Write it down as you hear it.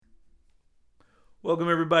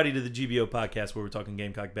Welcome, everybody, to the GBO podcast where we're talking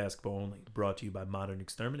Gamecock basketball only. Brought to you by Modern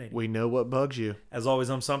Exterminating. We know what bugs you. As always,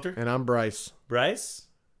 I'm Sumter. And I'm Bryce. Bryce,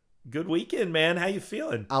 good weekend, man. How you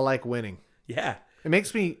feeling? I like winning. Yeah. It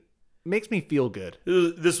makes me feel good.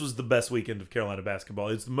 This was the best weekend of Carolina basketball.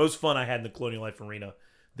 It's the most fun I had in the Colonial Life Arena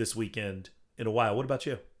this weekend in a while. What about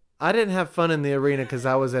you? I didn't have fun in the arena because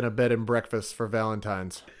I was in a bed and breakfast for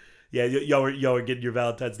Valentine's. Yeah, y'all were getting your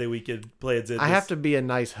Valentine's Day weekend plans in. I have to be a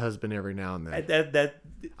nice husband every now and then.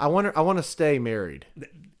 I want to stay married.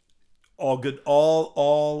 All good,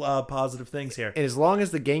 all positive things here. And as long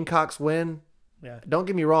as the Gamecocks win, Yeah. don't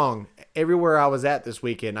get me wrong. Everywhere I was at this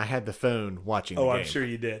weekend, I had the phone watching the game. I'm sure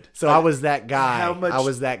you did. So I was that guy. How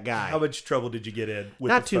much trouble did you get in?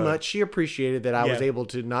 With Not the too phone? much. She appreciated that I was Yeah. able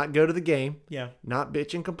to not go to the game, Yeah, not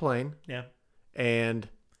bitch and complain, yeah. and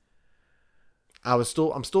I'm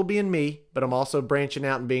still being me, but I'm also branching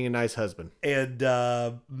out and being a nice husband. And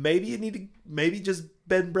maybe you need to just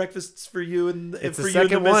bed and breakfasts for you and It's for the you and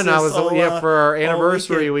second the one. missus For our all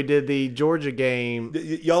anniversary, weekend. we did the Georgia game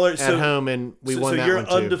Y'all are at home, and we won that you're one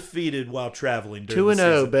too. undefeated while traveling.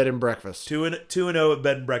 2-0 bed and breakfast. 2-0 at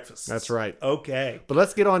bed and breakfast. That's right. Okay. But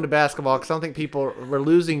let's get on to basketball because I don't think we're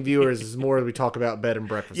losing viewers as more as we talk about bed and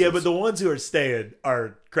breakfast. Yeah, but the ones who are staying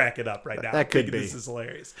are cracking up right now. That could thinking be. This is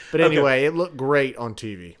hilarious. But Okay. anyway, it looked great on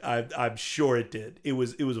TV. I'm sure it did. It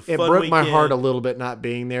was a fun It broke my weekend. heart a little bit not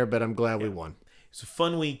being there, but I'm glad we won. It's a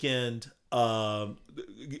fun weekend. And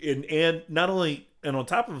not only, and on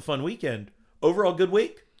top of a fun weekend, overall good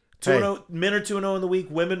week. 2-0, men are 2-0 in the week.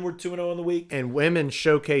 Women were 2-0 in the week. And women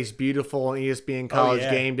showcased beautiful on ESPN College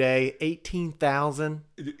yeah. Game Day. 18,000.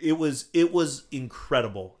 It was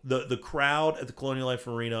incredible. The crowd at the Colonial Life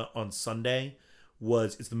Arena on Sunday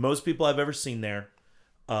it's the most people I've ever seen there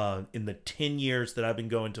in the 10 years that I've been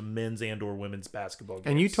going to men's and or women's basketball games.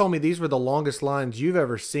 And you told me these were the longest lines you've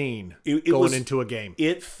ever seen going into a game.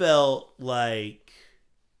 It felt like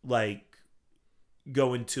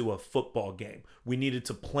going to a football game. We needed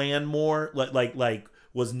to plan more. Like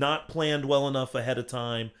was not planned well enough ahead of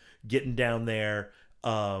time. Getting down there,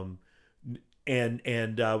 and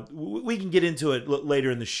we can get into it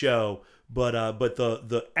later in the show. But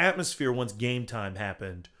the atmosphere once game time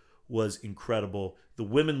happened was incredible. The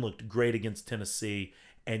women looked great against Tennessee,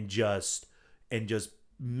 and just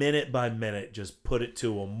minute by minute, just put it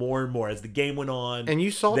to them more and more as the game went on. And you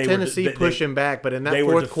saw Tennessee pushing back, but in that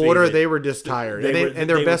fourth defeated. quarter, they were just tired.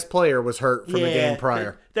 Their best player was hurt from the game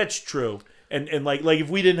prior. That's true. And like if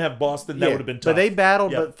we didn't have Boston, that would have been tough. But they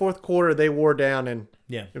battled, Yeah. but fourth quarter, they wore down, and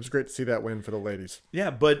Yeah. it was great to see that win for the ladies.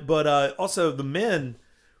 Yeah, but also the men.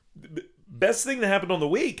 Best thing that happened on the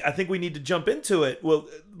week. I think we need to jump into it. Well,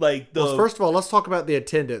 first of all, let's talk about the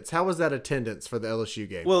attendance. How was that attendance for the LSU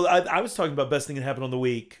game? Well, I was talking about best thing that happened on the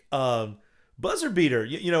week. Buzzer beater.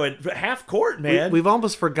 You know, at half court, man. We've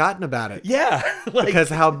almost forgotten about it. Yeah, because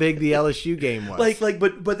how big the LSU game was.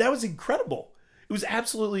 But that was incredible. It was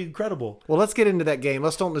absolutely incredible. Well, let's get into that game.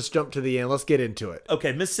 Don't just jump to the end. Let's get into it.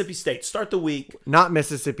 Okay, Mississippi State. Start the week. Not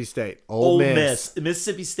Mississippi State. Ole Miss.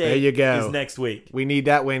 Mississippi State. There you go. Is next week. We need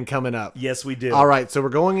that win coming up. Yes, we do. All right, so we're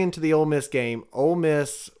going into the Ole Miss game. Ole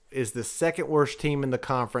Miss is the second worst team in the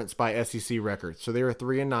conference by SEC records. So they were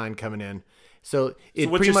 3-9 coming in. So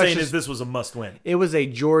what you're saying is this was a must-win. It was a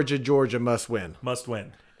Georgia must-win.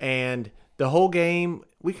 Must-win. And the whole game,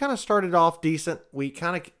 we kind of started off decent. We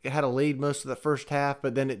kind of had a lead most of the first half,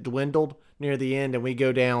 but then it dwindled near the end, and we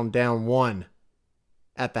go down one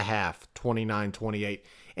at the half, 29-28.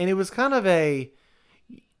 And it was kind of and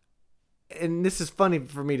this is funny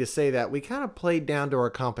for me to say that, we kind of played down to our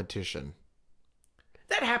competition.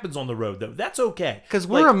 That happens on the road, though. That's okay. Because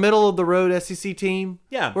we're a middle-of-the-road SEC team.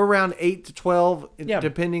 Yeah. We're around 8 to 12, Yeah.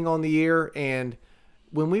 depending on the year, and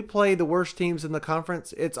when we play the worst teams in the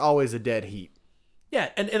conference, it's always a dead heat. Yeah,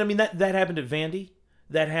 and I mean that happened at Vandy.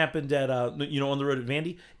 That happened at on the road at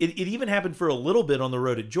Vandy. It even happened for a little bit on the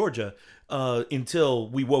road at Georgia until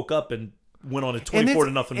we woke up and went on a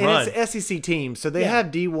 24-0 run. It's SEC team, so they have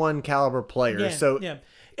D1 caliber players. Yeah, so yeah,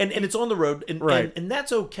 and it's on the road, and right. and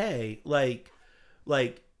that's okay. Like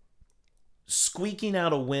squeaking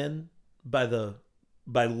out a win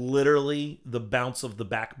by literally the bounce of the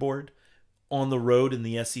backboard on the road in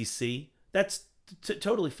the SEC. That's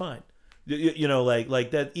totally fine. You know,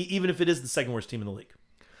 like that. Even if it is the second worst team in the league.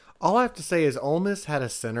 All I have to say is Ole Miss had a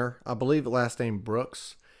center, I believe the last name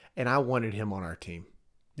Brooks, and I wanted him on our team.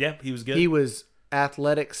 Yeah, he was good. He was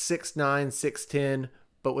athletic, 6'9", 6'10",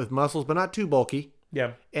 but with muscles, but not too bulky.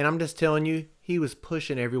 Yeah. And I'm just telling you, he was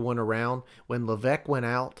pushing everyone around. When Levesque went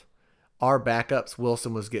out, our backups,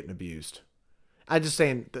 Wilson was getting abused. I just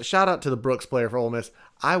saying, shout out to the Brooks player for Ole Miss.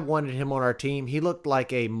 I wanted him on our team. He looked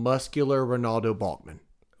like a muscular Ronaldo Balkman.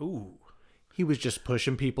 Ooh. He was just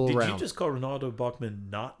pushing people Did around. you just call Ronaldo Bachman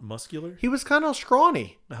not muscular? He was kind of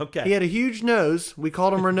scrawny. Okay. He had a huge nose. We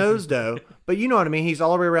called him Renosdo, but you know what I mean. He's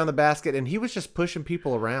all the way around the basket, and he was just pushing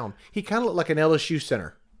people around. He kind of looked like an LSU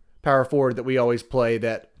center, power forward that we always play.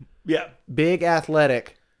 That Yeah. big,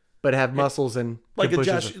 athletic, but have muscles and Like can a push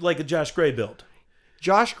us. Josh Gray build.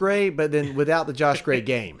 Josh Gray, but then without the Josh Gray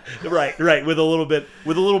game. Right. With a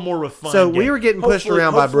little more refined. So we game. were getting pushed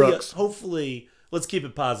around by Brooks. Hopefully, let's keep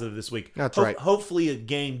it positive this week. That's right. Hopefully, a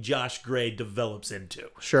game Josh Gray develops into.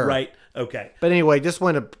 Sure. Right. Okay. But anyway, just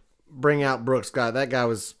wanted to bring out Brooks. God, that guy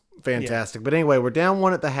was fantastic. But anyway, we're down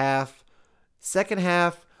 1 at the half. Second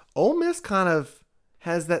half, Ole Miss kind of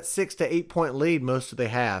has that 6 to 8 point lead most of the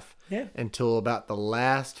half. Yeah. Until about the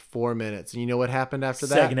last 4 minutes. And you know what happened after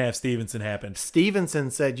that? Second half, Stevenson happened. Stevenson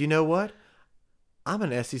said, you know what? I'm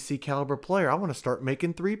an SEC caliber player. I want to start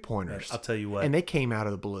making 3-pointers. I'll tell you what. And they came out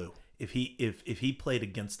of the blue. If he played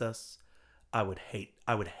against us, I would hate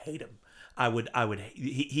him.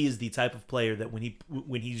 He is the type of player that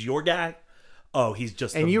when he's your guy, oh, he's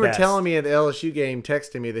just And the you best. were telling me at the LSU game,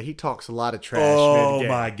 texting me that he talks a lot of trash. Oh mid-game.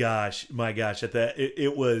 my gosh! At that,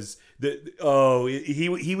 it was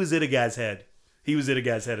he was in a guy's head. He was in a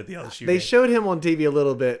guy's head at the LSU. They game. showed him on TV a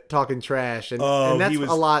little bit talking trash, and that's he was-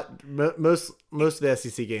 a lot. Most of the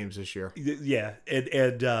SEC games this year. Yeah,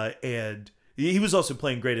 and he was also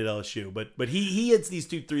playing great at LSU, but he hits these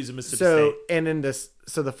 2 threes in Mississippi So State. and in this,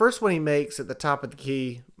 so the first one he makes at the top of the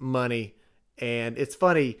key, money, and it's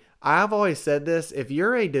funny. I've always said this: if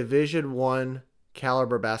you're a Division I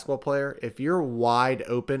caliber basketball player, if you're wide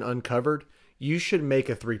open, uncovered, you should make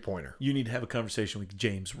a 3-pointer. You need to have a conversation with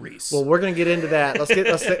James Reese. Well, we're gonna get into that.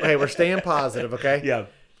 Hey, we're staying positive, okay? yeah,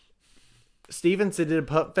 Stevenson did a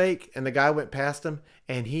pump fake, and the guy went past him,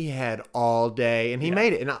 and he had all day, and he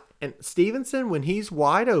made it. And Stevenson, when he's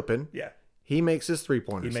wide open, yeah. he makes his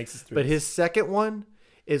 3-pointers. He makes his But threes. his second one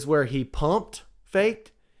is where he pumped,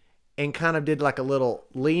 faked, and kind of did like a little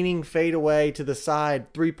leaning fade away to the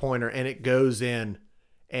side 3-pointer, and it goes in.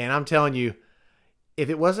 And I'm telling you, if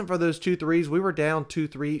it wasn't for those 2 threes, we were down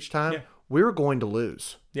 2-3 each time. Yeah. We were going to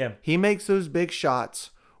lose. Yeah. He makes those big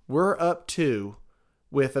shots. We're up 2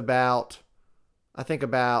 with about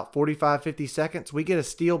 45, 50 seconds. We get a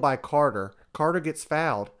steal by Carter. Carter gets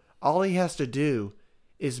fouled. All he has to do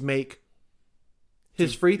is make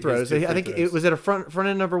his free throws. two I free think throws. it was at a front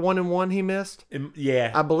end number 1 and 1 he missed.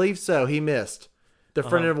 Yeah. I believe so. He missed the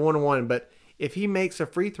front Uh-huh. end of 1 and 1. But if he makes a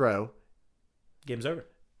free throw, Game's over.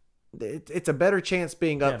 it's a better chance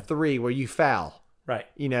being up 3 where you foul. Right.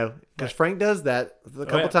 You know, because Frank does that a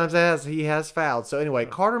couple yeah. times. He has fouled. So anyway,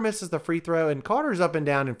 Carter misses the free throw, and Carter's up and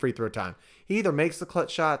down in free throw time. He either makes the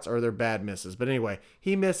clutch shots or they're bad misses. But anyway,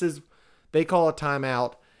 he misses. They call a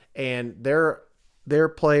timeout, and their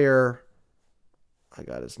player, I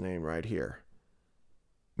got his name right here,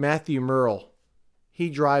 Matthew Murrell, he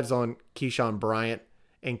drives on Keyshawn Bryant,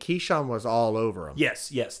 and Keyshawn was all over him. Yes.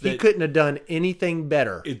 He couldn't have done anything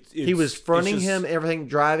better. He was fronting it's just- him, everything,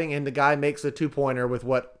 driving, and the guy makes a 2-pointer with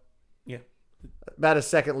what? Yeah. About a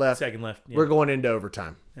second left. Second left. Yeah. We're going into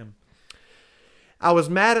overtime. Yeah. I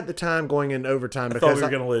was mad at the time going into overtime I thought because we were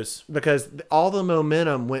going to lose. because all the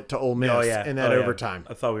momentum went to Ole Miss in that overtime.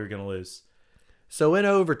 I thought we were going to lose. So in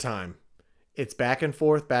overtime, it's back and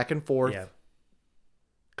forth. Yeah.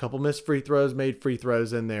 Couple missed free throws, made free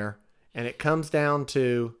throws in there, and it comes down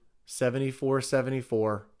to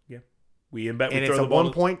 74-74. Yeah. We in back. And We it's throw a the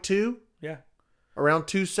ball. 1.2, Yeah. around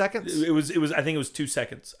 2 seconds. It was. I think it was 2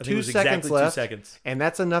 seconds. I think 2 it was seconds exactly left. 2 seconds. And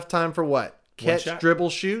that's enough time for what? Catch, shot. dribble,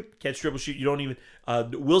 shoot. Catch, dribble, shoot. You don't even.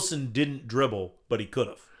 Wilson didn't dribble, but he could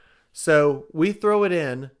have. So we throw it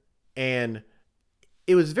in, and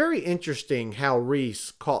it was very interesting how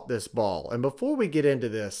Reese caught this ball. And before we get into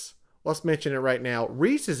this, let's mention it right now.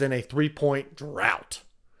 Reese is in a 3-point drought.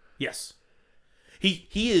 Yes. He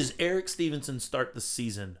is Eric Stevenson start the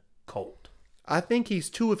season cold. I think he's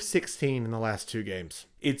 2 of 16 in the last 2 games.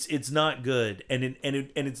 It's not good, and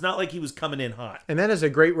it's not like he was coming in hot. And that is a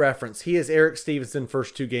great reference. He is Eric Stevenson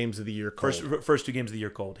first 2 games of the year cold. First 2 games of the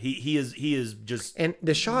year cold. He is just And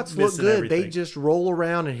the shots look missing good. They everything. just roll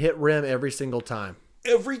around and hit rim every single time.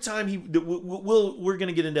 every time we're going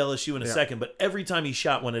to get into LSU in a second, but every time he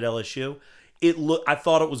shot one at LSU, I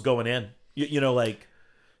thought it was going in. Like.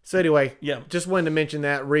 So anyway, Yeah. just wanted to mention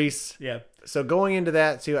that Reese. Yeah. So going into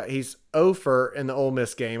that, see, he's 0 for in the Ole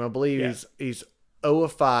Miss game. I believe Yeah. he's 0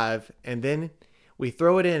 of 5, and then we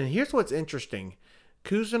throw it in. And here's what's interesting: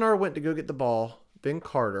 Cousineau went to go get the ball, then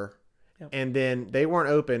Carter, Yep. and then they weren't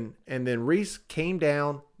open. And then Reese came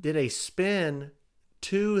down, did a spin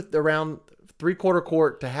around 3/4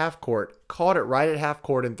 court to half court, caught it right at half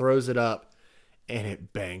court and throws it up, and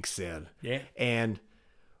it banks in. Yeah. And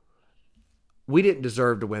we didn't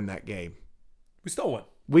deserve to win that game. We still won.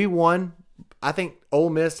 We won. I think Ole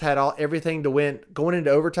Miss had everything to win. Going into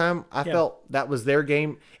overtime, I felt that was their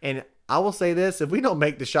game. And I will say this, if we don't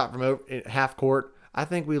make the shot from half court, I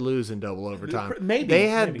think we lose in double overtime. Maybe. They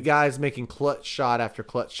had guys making clutch shot after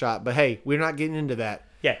clutch shot. But, hey, we're not getting into that.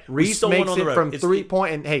 Yeah. Reese makes it from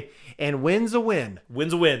 3-point. And wins a win.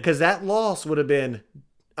 Wins a win. Because that loss would have been,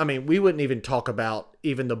 we wouldn't even talk about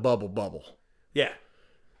even the bubble. Yeah.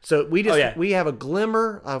 So we have a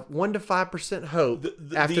glimmer of 1 to 5% hope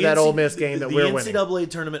after that Ole Miss game that we're winning. The NCAA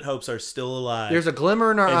tournament hopes are still alive. There's a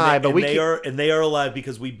glimmer in our eye, but they are alive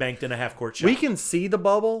because we banked in a half court shot. We can see the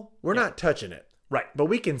bubble. We're not touching it, right? But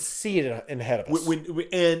we can see it ahead of us.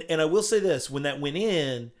 And I will say this: when that went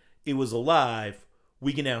in, it was alive.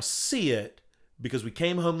 We can now see it because we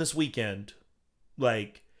came home this weekend,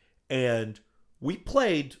 and we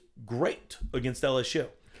played great against LSU.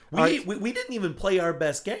 We didn't even play our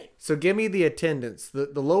best game. So give me the attendance.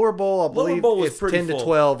 The lower bowl, I believe, is 10 full. to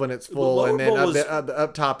 12 when it's full, and then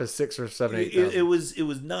up top is 6 or 7, 8,000. It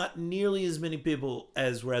was not nearly as many people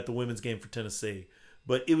as were at the women's game for Tennessee,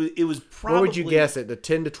 but it was probably. What would you guess it? The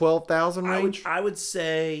 10 to 12,000 range? I would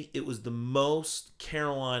say it was the most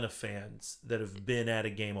Carolina fans that have been at a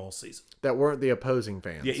game all season. That weren't the opposing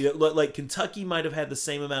fans. Yeah, like Kentucky might have had the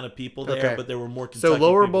same amount of people there, but there were more Kentucky. So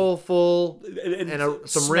lower people. bowl full, and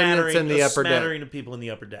some remnants in the upper deck. Smattering of people in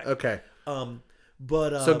the upper deck. Okay.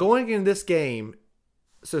 So going into this game,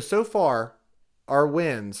 so far, our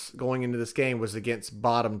wins going into this game was against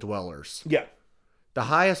bottom dwellers. Yeah. The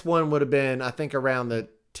highest one would have been, I think, around the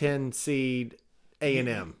 10 seed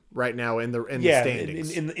A&M right now in the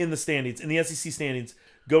standings. In the standings, in the SEC standings.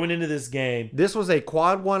 Going into this game, this was a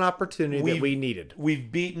quad one opportunity that we needed.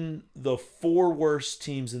 We've beaten the 4 worst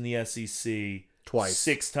teams in the SEC twice,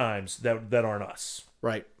 6 times that aren't us.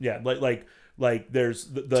 Right? Yeah, like there's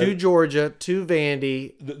the 2 Georgia, 2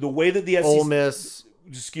 Vandy, the way that the SEC, Ole Miss,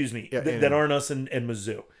 that aren't us and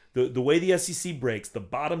Mizzou. The way the SEC breaks, the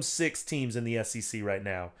bottom 6 teams in the SEC right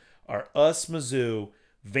now are us, Mizzou,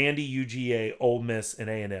 Vandy, UGA, Ole Miss, and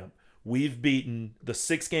A&M. We've beaten the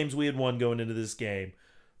 6 games we had won going into this game.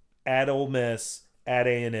 At Ole Miss, at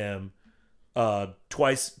A&M,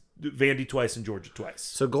 twice, Vandy twice, and Georgia twice.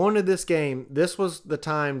 So going to this game, this was the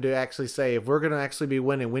time to actually say, if we're going to actually be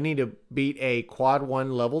winning, we need to beat a quad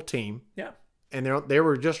 1 level team. Yeah. And they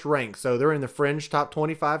were just ranked, so they're in the fringe top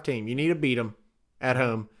 25 team. You need to beat them at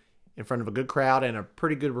home in front of a good crowd and a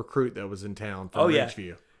pretty good recruit that was in town from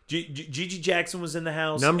Ridgeview. Gigi Jackson was in the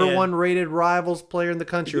house. Number 1 rated Rivals player in the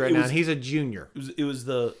country right now, and he's a junior. It was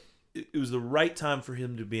the right time for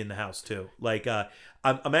him to be in the house too.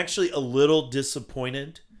 I'm actually a little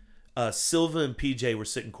disappointed. Silva and PJ were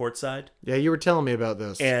sitting courtside. Yeah, you were telling me about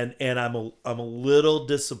this. And I'm a little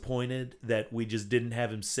disappointed that we just didn't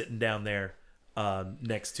have him sitting down there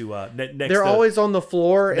next to they're always on the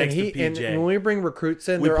floor, and when we bring recruits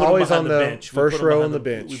in, they're always on the first row on the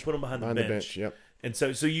bench. We put them behind the bench. Yep. And so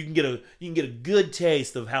you can get a good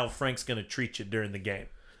taste of how Frank's going to treat you during the game.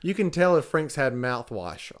 You can tell if Frank's had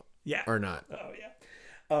mouthwash. Yeah. Or not. Oh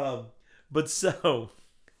yeah.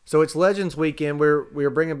 So it's Legends Weekend. We're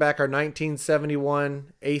bringing back our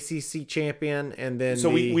 1971 ACC champion, and then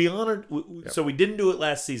we honored. So we didn't do it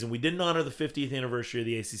last season. We didn't honor the 50th anniversary of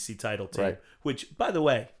the ACC title team, right. Which, by the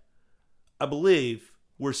way, I believe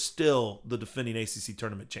we're still the defending ACC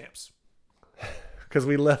tournament champs. Because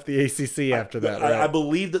we left the ACC after that. Right? I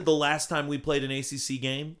believe that the last time we played an ACC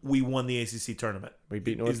game, we won the ACC tournament. We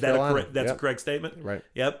beat North Carolina. That's a correct statement? Right.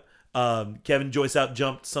 Yep. Kevin Joyce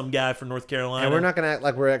out-jumped some guy from North Carolina. And we're not going to act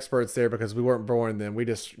like we're experts there because we weren't born then. We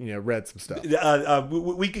just, read some stuff.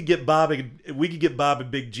 We could get Bob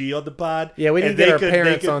and Big G on the pod. Yeah, we need to get our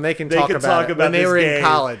parents on. They can talk about it when they were in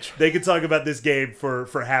college. They could talk about this game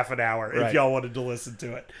for half an hour if y'all wanted to listen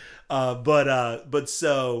to it. But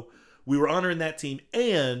so we were honoring that team,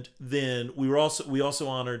 and then we also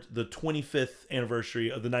honored the 25th anniversary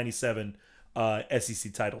of the 97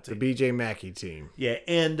 SEC title team, the BJ Mackey team. Yeah,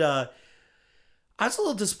 and I was a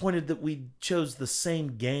little disappointed that we chose the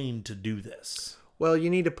same game to do this. Well,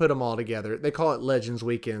 you need to put them all together. They call it Legends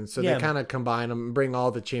Weekend, so they kind of combine them and bring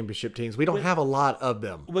all the championship teams. We don't have a lot of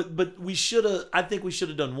them. But we should have. I think we should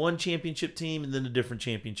have done one championship team and then a different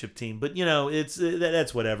championship team. But it's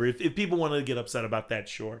that's whatever. If people want to get upset about that,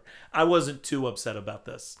 sure. I wasn't too upset about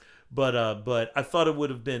this, but I thought it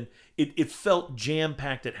would have been. It felt jam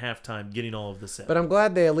packed at halftime getting all of this in. But I'm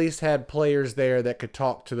glad they at least had players there that could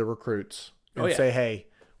talk to the recruits and say, "Hey,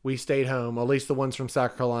 we stayed home. At least the ones from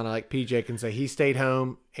South Carolina, like PJ can say, he stayed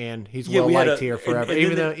home and he's Yeah, well we had liked a- here and- forever. and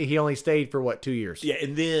Even then though he only stayed for 2 years. Yeah,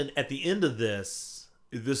 and then at the end of this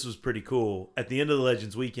was pretty cool. At the end of the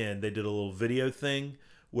Legends weekend, they did a little video thing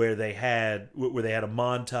where they had a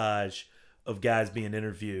montage of guys being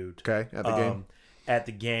interviewed. Okay, at the game. At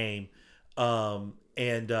the game,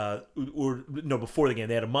 before the game,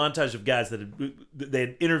 they had a montage of guys that they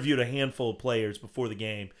had interviewed a handful of players before the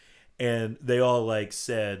game, and they all like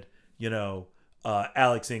said,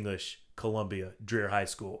 Alex English, Columbia, Dreher High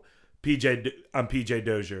School. I'm PJ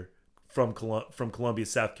Dozier from Columbia,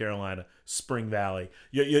 South Carolina, Spring Valley.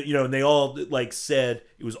 And they all like said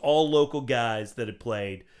it was all local guys that had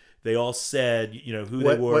played. They all said, who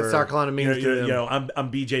they were. What South Carolina means to them.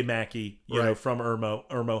 I'm BJ Mackey, Right. from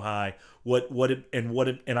Irmo High. And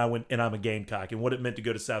I'm a Gamecock, and what it meant to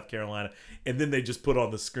go to South Carolina. And then they just put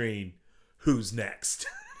on the screen, who's next.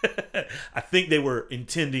 I think they were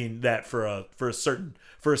intending that for a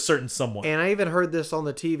certain someone. And I even heard this on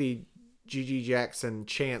the TV. Gigi Jackson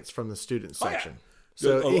chants from the student Oh, yeah. section.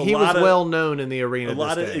 So A he was lot of- well known in the arena. A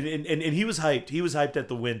lot of this day. and he was hyped. He was hyped at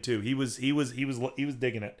the win too. He was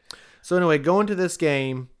digging it. So anyway, going to this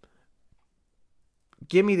game,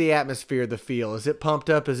 give me the atmosphere, the feel. Is it pumped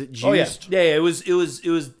up? Is it juiced? Oh yeah.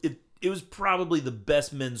 It was probably the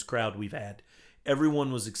best men's crowd we've had.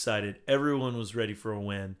 Everyone was excited. Everyone was ready for a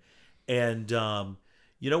win. And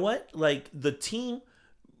you know what? Like the team,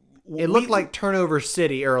 It looked like turnover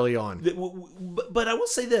city early on. But I will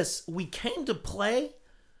say this: we came to play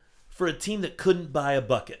for a team that couldn't buy a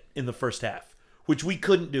bucket in the first half, which we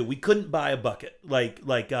couldn't do. We couldn't buy a bucket.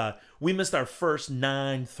 We missed our first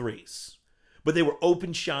 9 threes, but they were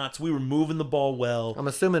open shots. We were moving the ball well. I'm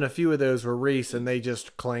assuming a few of those were Reese, and they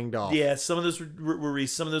just clanged off. Yeah, some of those were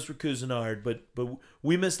Reese, some of those were Cousinard, but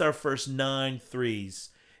we missed our first 9 threes,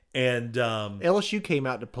 and LSU came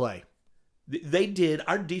out to play. they did.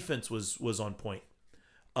 Our defense was on point.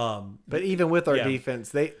 But even with our defense,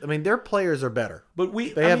 their players are better. But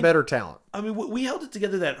They have better talent. I mean, we held it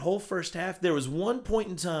together that whole first half. There was one point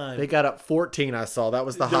in time. They got up 14, I saw. That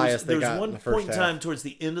was the highest they got in the There was one first point in half. time towards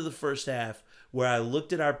the end of the first half where I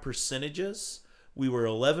looked at our percentages. We were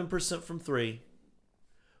 11% from 3,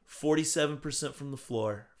 47% from the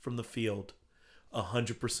floor, from the field,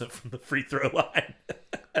 100% from the free throw line.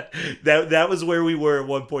 that was where we were at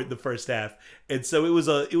one point in the first half, and so it was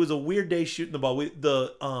a weird day shooting the ball.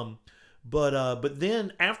 But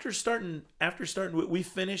then after starting, we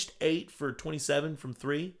finished 8 for 27 from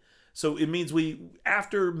 3. So it means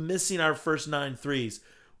after missing our first 9 threes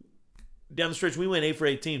down the stretch, we went 8 for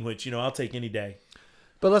 18, which I'll take any day.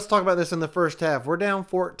 But let's talk about this in the first half. We're down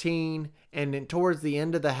 14, and then towards the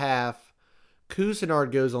end of the half,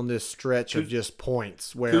 Cousinard goes on this stretch of just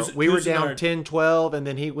points where we were down 10-12, and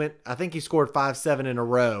then he went, I think he scored 5-7 in a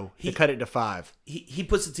row to cut it to 5. He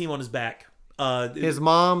puts the team on his back. His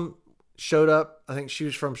mom showed up. I think she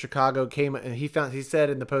was from Chicago, came, and he said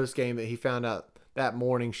in the post game that he found out that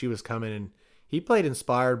morning she was coming, and he played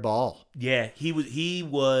inspired ball. Yeah, he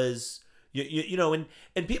was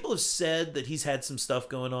and people have said that he's had some stuff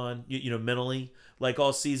going on, mentally, like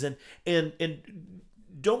all season. And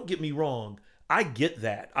don't get me wrong, I get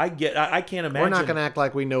that. I can't imagine. We're not going to act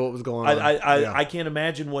like we know what was going on. I can't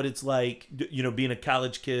imagine what it's like, being a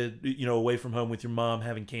college kid, away from home with your mom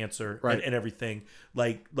having cancer, right, and everything.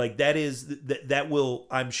 Like that will.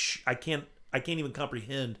 I can't even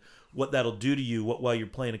comprehend what that'll do to you while you're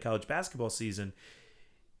playing a college basketball season.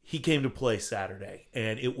 He came to play Saturday,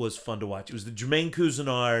 and it was fun to watch. It was the Jermaine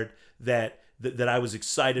Cousinard that I was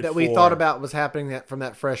excited that for. we thought about was happening from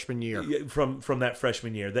that freshman year. From that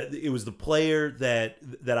freshman year, that it was the player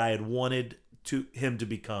that I had wanted him to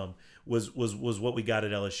become was what we got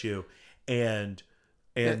at LSU, and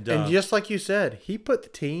just like you said, he put the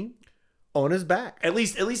team on his back. At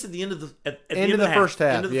least at the end of the end of the first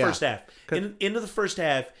half. End of the first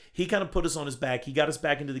half, he kind of put us on his back. He got us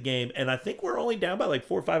back into the game, and I think we're only down by like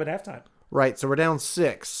 4 or 5 at halftime. Right, so we're down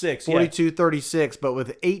 6. 42-36, but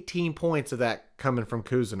with 18 points of that coming from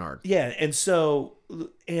Cousinard. Yeah, and so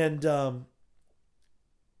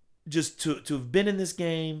just to have been in this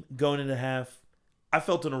game going into half, I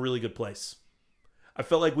felt in a really good place. I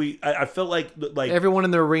felt like everyone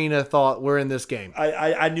in the arena thought we're in this game.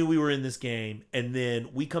 I knew we were in this game, and then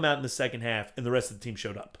we come out in the second half, and the rest of the team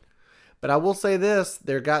showed up. But I will say this: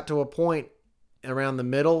 there got to a point around the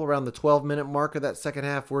 12-minute mark of that second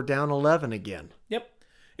half, we're down 11 again. Yep,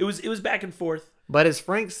 it was back and forth. But as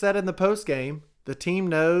Frank said in the post game, the team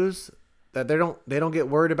knows that they don't get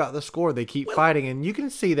worried about the score. They keep fighting, and you can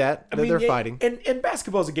see that they're fighting. And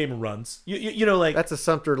basketball's a game of runs. You know, like That's a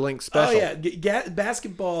Sumter Link special. Oh yeah,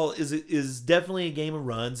 basketball is definitely a game of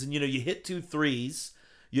runs, and you know you hit 2 threes,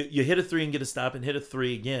 you hit a 3 and get a stop, and hit a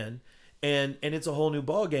 3 again, and it's a whole new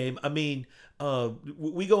ball game. I mean,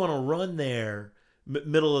 we go on a run there,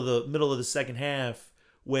 middle of the second half,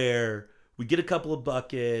 where we get a couple of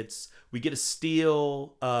buckets, we get a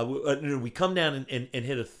steal, we come down and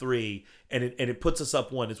hit a 3, and it puts us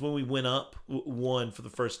up 1. It's when we went up 1 for the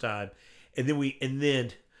first time, and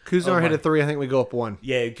then. Cousineau hit a 3. I think we go up 1.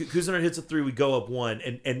 Yeah, Cousineau hits a 3. We go up 1,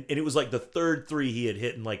 and it was like the third 3 he had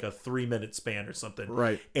hit in like a 3-minute span or something.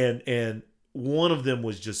 Right. And one of them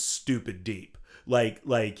was just stupid deep.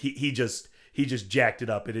 Like he just jacked it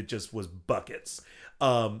up, and it just was buckets.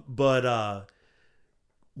 But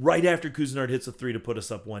right after Cousineau hits a 3 to put us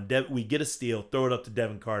up 1, we get a steal, throw it up to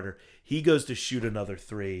Devin Carter. He goes to shoot another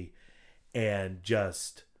 3, and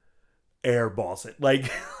just airballs it.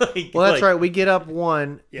 Well, that's right. We get up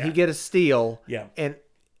 1. Yeah. He get a steal. Yeah. And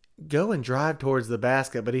go and drive towards the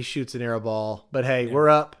basket, but he shoots an air ball. But hey, we're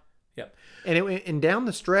up. Yep. And down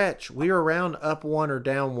the stretch, we were around up 1 or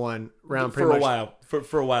down 1 round for a while.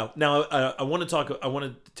 For a while. Now I want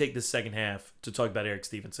to take this second half to talk about Eric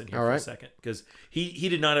Stevenson here for a second, because he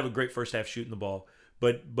did not have a great first half shooting the ball,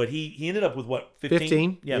 but he ended up with what, 15?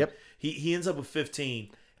 15. Yeah. Yep. He ends up with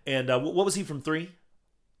 15. And what was he from 3?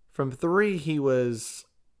 From 3, he was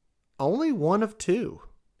only 1 of 2.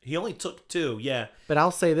 He only took 2, yeah. But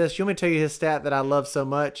I'll say this. You want me to tell you his stat that I love so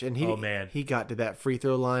much? And man. He got to that free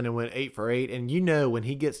throw line and went 8 for 8. And you know when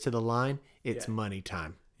he gets to the line, it's money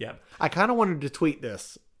time. Yeah. I kind of wanted to tweet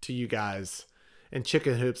this to you guys. And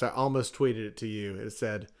Chicken Hoops, I almost tweeted it to you. It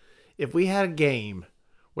said, if we had a game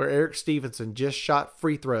where Eric Stevenson just shot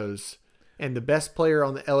free throws and the best player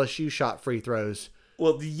on the LSU shot free throws,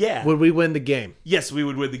 well, yeah. would we win the game? Yes, we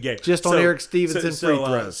would win the game. Just on Eric Stevenson free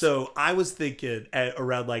throws. So I was thinking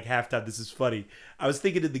around like halftime, this is funny. I was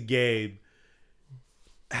thinking in the game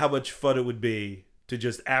how much fun it would be to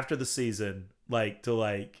just after the season,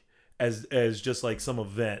 as just like some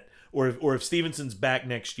event, or if Stevenson's back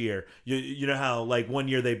next year, you know how like one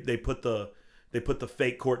year they put the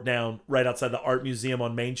fake court down right outside the art museum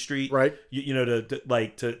on Main Street, right? You know, to have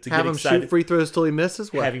get him excited. Shoot free throws till he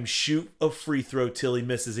misses. What? Have him shoot a free throw till he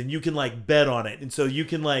misses, and you can like bet on it. And so you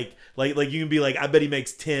can like you can be like, I bet he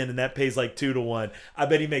makes 10, and that pays like 2 to 1. I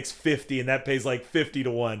bet he makes 50, and that pays like 50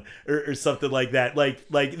 to 1, or something like that. Like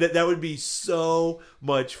that would be so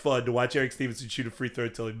much fun to watch Eric Stevenson shoot a free throw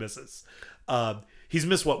till he misses. He's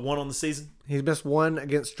missed 1 on the season. He's missed 1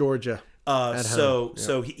 against Georgia.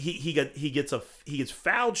 So he gets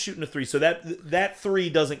fouled shooting a 3. So that 3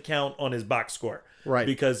 doesn't count on his box score, right?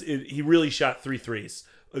 Because he really shot 3 threes.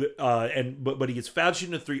 But he gets fouled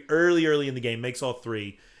shooting a 3 early in the game, makes all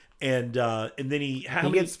 3, and then he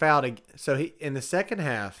gets fouled. So in the second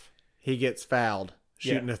half he gets fouled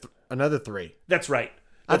shooting another 3. That's right.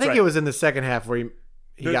 I think it was in the second half where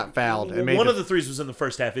he got fouled. And one of the 3s was in the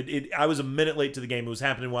first half. I was a minute late to the game. It was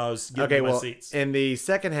happening while I was getting my seats. In the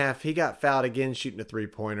second half, he got fouled again shooting a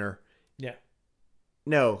 3-pointer. Yeah.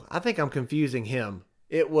 No, I think I'm confusing him.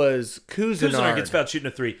 It was Cousineau. Cousineau gets fouled shooting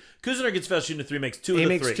a 3. Cousineau gets fouled shooting a 3, makes 2 of the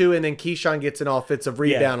 3. He makes 2, and then Keyshawn gets an offensive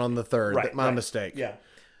rebound on the third. Right, My mistake. Yeah.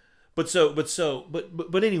 But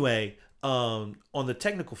anyway, on the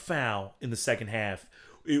technical foul in the second half,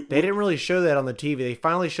 they didn't really show that on the TV. They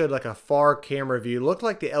finally showed like a far camera view. It looked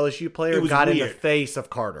like the LSU player got in the face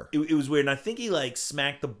of Carter. It was weird, and I think he like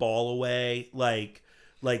smacked the ball away,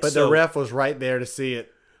 But the ref was right there to see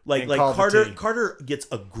it. Like Carter gets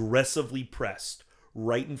aggressively pressed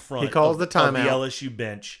right in front. He calls the timeout. Of the LSU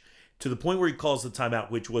bench, to the point where he calls the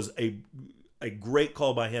timeout, which was a great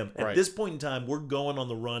call by him. At this point in time, we're going on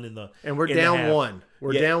the run and we're down 1.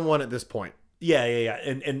 We're down 1 at this point. Yeah.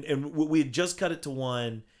 And we had just cut it to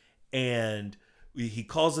 1, and he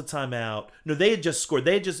calls the timeout. No, they had just scored.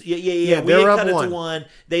 They had just We had cut it to 1.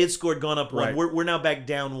 They had scored, gone up 1. Right. We're now back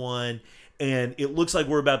down 1, and it looks like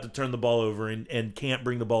we're about to turn the ball over and can't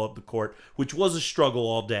bring the ball up the court, which was a struggle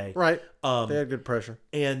all day. Right. They had good pressure.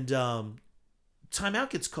 And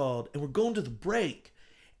timeout gets called, and we're going to the break,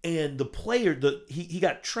 and the player he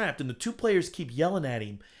got trapped, and the 2 players keep yelling at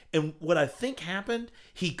him. And what I think happened,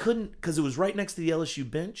 he couldn't, because it was right next to the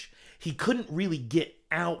LSU bench, he couldn't really get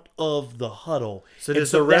out of the huddle. So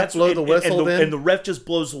does the ref blow the whistle then? And the ref just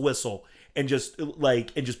blows the whistle and just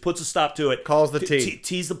puts a stop to it. Calls the tee.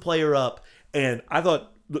 Tees the player up. And I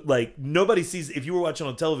thought like nobody sees. If you were watching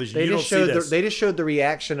on television, They you don't just see showed this. they just showed the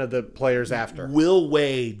reaction of the players after. Will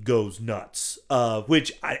Wade goes nuts,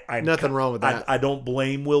 which I Nothing wrong with that. I don't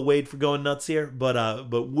blame Will Wade for going nuts here, but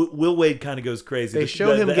Will Wade kind of goes crazy. They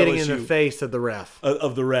show him getting in the LSU face of the ref.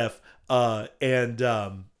 of the ref, and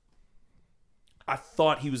I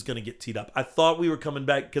thought he was going to get teed up. I thought we were coming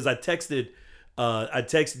back because I texted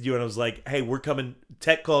you and I was like, "Hey, we're coming."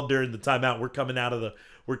 Tech called during the timeout. We're coming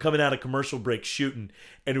out of commercial break shooting,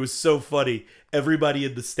 and it was so funny. Everybody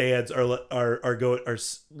in the stands are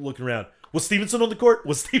looking around. Was Stevenson on the court?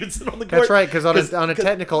 Was Stevenson on the court? That's right, because on a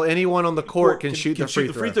technical, anyone on the court can shoot the free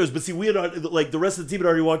throws. But see, we had like the rest of the team had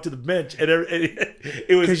already walked to the bench, and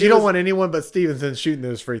it was Because you don't want anyone but Stevenson shooting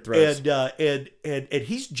those free throws. And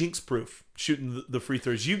he's jinx proof shooting the free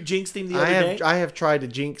throws. You jinxed him the other day. I have tried to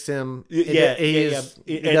jinx him.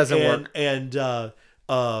 It doesn't work. And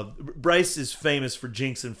Bryce is famous for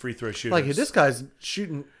jinxing free throw shooters. Like this guy's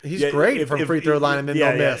shooting, he's great from free throw line and then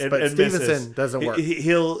they'll miss. But Stevenson doesn't work.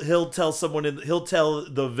 He'll tell he'll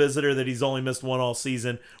tell the visitor that he's only missed one all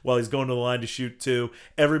season while he's going to the line to shoot two.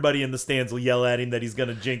 Everybody in the stands will yell at him that he's going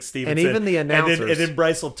to jinx Stevenson. And even the announcers. And then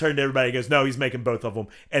Bryce will turn to everybody and goes, "No, he's making both of them,"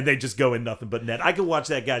 and they just go in nothing but net. I could watch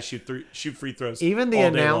that guy shoot free throws. Even the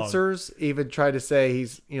all day announcers even try to say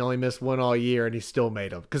he's only missed one all year and he still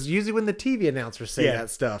made them. Because usually when the TV announcers say that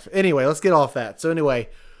stuff. Anyway, let's get off that. So anyway,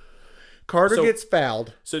 Carter gets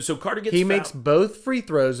fouled. So Carter gets He fouled. makes both free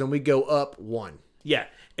throws and we go up one. Yeah,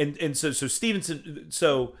 and so Stevenson.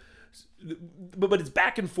 But it's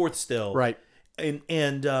back and forth still. Right.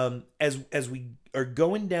 And as we are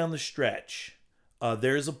going down the stretch,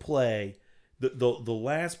 there's a play. The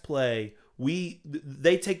last play,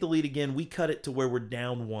 they take the lead again. We cut it to where we're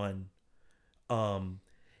down one.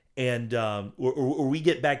 Or we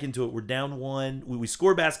get back into it. We're down one. We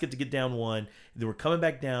score a basket to get down one. And then we're coming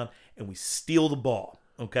back down and we steal the ball.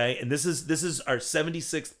 Okay, and this is our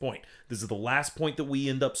 76th point. This is the last point that we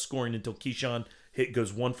end up scoring until Keyshawn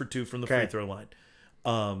goes 1 for 2 from the free throw line.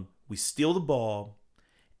 We steal the ball,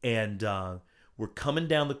 and we're coming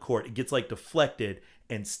down the court. It gets like deflected,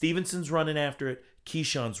 and Stevenson's running after it.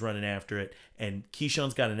 Keyshawn's running after it, and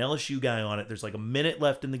Keyshawn's got an LSU guy on it. There's like a minute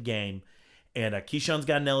left in the game. And Keyshawn's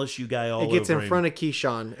got an LSU guy all over him. It gets in front of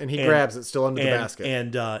Keyshawn, and he grabs it still under the basket.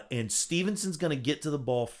 And Stevenson's going to get to the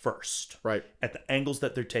ball first. Right. At the angles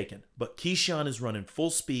that they're taking. But Keyshawn is running full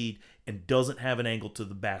speed and doesn't have an angle to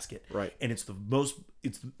the basket. Right. And it's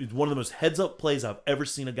one of the most heads-up plays I've ever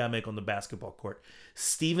seen a guy make on the basketball court.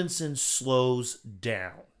 Stevenson slows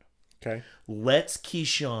down. Okay. Lets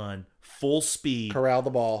Keyshawn full speed corral the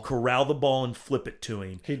ball and flip it to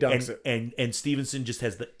him. He dunks it. And Stevenson just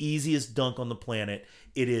has the easiest dunk on the planet.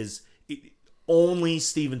 Only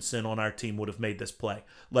Stevenson on our team would have made this play.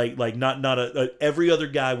 Like not every other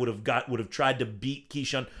guy would have tried to beat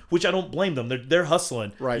Keyshawn, which I don't blame them. They're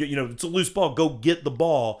hustling. Right. It's a loose ball. Go get the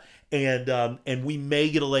ball. And we may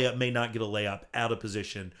get a layup, may not get a layup out of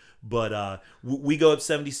position. But we go up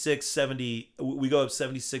 76-70. We go up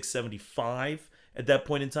 76-75 at that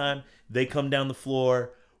point in time. They come down the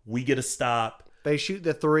floor. We get a stop. They shoot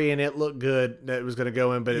the three, and it looked good that it was going to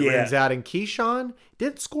go in, but it rings out. And Keyshawn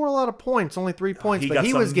didn't score a lot of points, only 3 points, but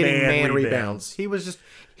he was getting man rebounds. He was just,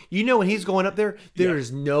 when he's going up there, there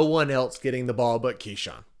is no one else getting the ball but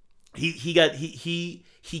Keyshawn.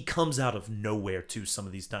 He comes out of nowhere too some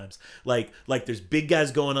of these times. Like there's big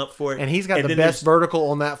guys going up for it, and he's got the best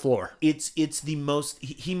vertical on that floor. It's the most.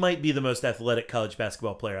 He might be the most athletic college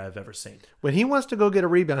basketball player I've ever seen. When he wants to go get a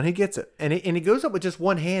rebound, he gets it, and he goes up with just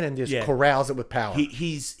one hand and just corrals it with power.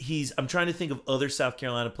 He's. I'm trying to think of other South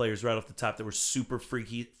Carolina players right off the top that were super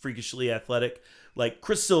freakishly athletic. Like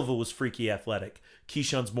Chris Silva was freaky athletic.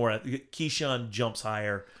 Keyshawn jumps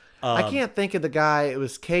higher. I can't think of the guy. It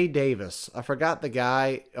was Kay Davis. I forgot the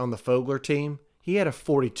guy on the Fogler team. He had a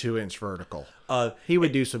 42-inch vertical. He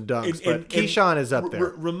would do some dunks, but Keyshawn is up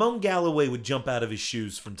there. Ramon Galloway would jump out of his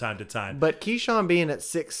shoes from time to time. But Keyshawn being at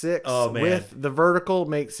 6'6", with the vertical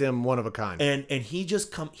makes him one of a kind. And he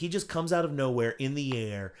just comes out of nowhere in the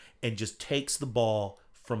air and just takes the ball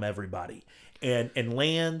from everybody and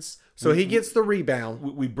lands. So he gets the rebound.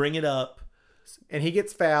 We bring it up. And he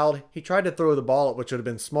gets fouled. He tried to throw the ball, which would have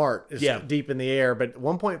been smart. It's deep in the air, but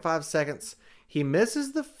 1.5 seconds. He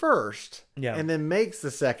misses the first, and then makes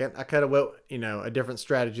the second. I kind of went, a different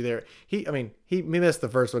strategy there. He missed the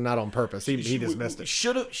first one, not on purpose. He just missed it.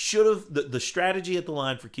 Should have the strategy at the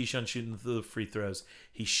line for Keyshawn shooting the free throws.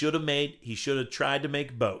 He should have tried to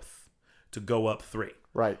make both to go up 3.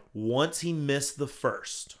 Right. Once he missed the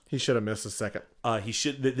first, he should have missed the second.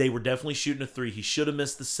 They were definitely shooting a 3. He should have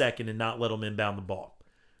missed the second and not let him inbound the ball.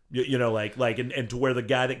 You know, and to where the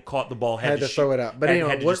guy that caught the ball had to throw it up. But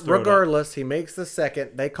anyway, regardless, he makes the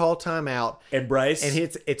second. They call timeout. And Bryce, and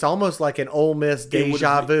it's almost like an Ole Miss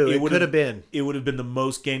deja vu. It could have been. It would have been the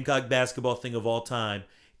most Gamecock basketball thing of all time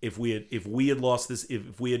if we had lost this.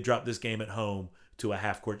 If we had dropped this game at home to a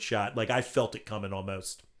half court shot. Like, I felt it coming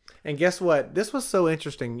almost. And guess what? This was so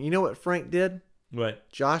interesting. You know what Frank did? What?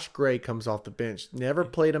 Josh Gray comes off the bench. Never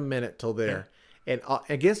played a minute till there. And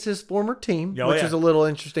against his former team, which is a little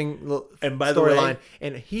interesting storyline.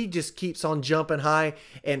 And he just keeps on jumping high.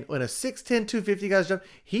 And when a 6'10", 250 guys jump,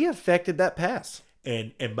 he affected that pass.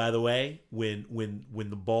 And by the way, when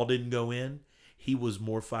the ball didn't go in, he was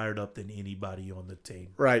more fired up than anybody on the team.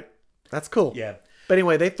 Right. That's cool. Yeah. But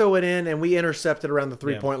anyway, they throw it in, and we intercept it around the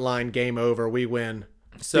 3-point line. Game over. We win.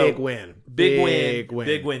 So, big win.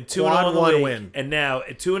 2-0 on the week. Win. And now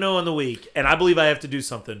 2-0 on the week. And I believe I have to do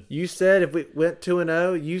something. You said if we went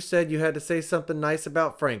 2-0, you said you had to say something nice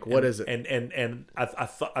about Frank. What is it? And I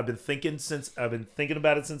thought I've been thinking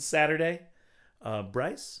about it since Saturday.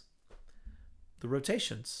 Bryce, the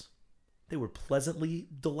rotations, they were pleasantly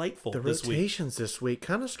delightful this week. The rotations this week,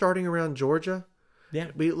 kind of starting around Georgia. Yeah.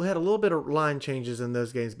 We had a little bit of line changes in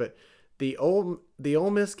those games, but the Ole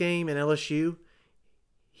Miss game and LSU,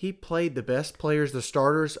 he played the best players, the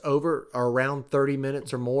starters, over around 30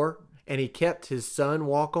 minutes or more, and he kept his son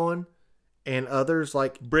walk-on and others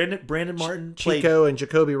like Brandon Martin Chico and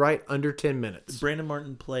Jacoby Wright under 10 minutes. Brandon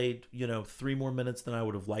Martin played, 3 more minutes than I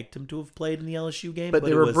would have liked him to have played in the LSU game. But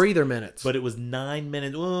they were breather minutes. But it was 9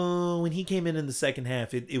 minutes. Oh, when he came in the second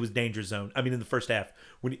half, it was danger zone. I mean, in the first half.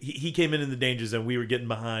 When he came in the danger zone, we were getting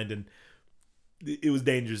behind, and it was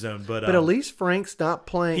danger zone. But at least Frank's not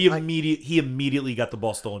playing. He immediately got the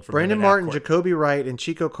ball stolen from Brandon Martin, Jacoby Wright, and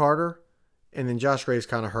Chico Carter. And then Josh Gray's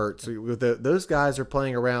kind of hurt. So those guys are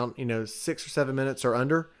playing around, 6 or 7 minutes or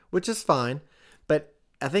under, which is fine. But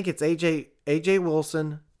I think it's AJ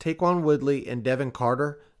Wilson, Taquan Woodley, and Devin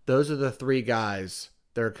Carter. Those are the 3 guys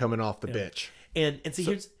that are coming off the bench. And see,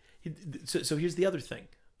 here's the other thing.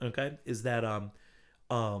 Okay, is that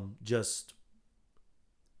just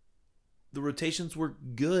the rotations were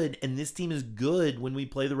good, and this team is good when we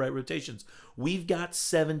play the right rotations. We've got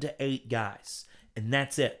 7 to 8 guys, and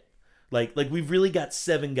that's it. Like we've really got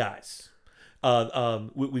 7 guys.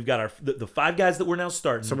 We've got the 5 guys that we're now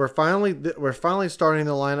starting. So we're finally starting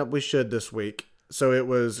the lineup we should this week. So it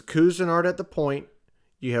was Cousinard at the point.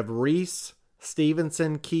 You have Reese,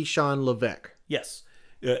 Stevenson, Keyshawn, Levesque. Yes.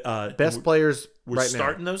 Best players we're right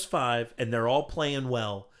starting now. Those 5, and they're all playing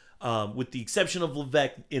well. With the exception of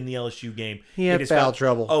Levesque in the LSU game. He had foul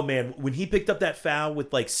trouble. Oh, man. When he picked up that foul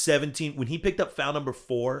with 17, when he picked up foul number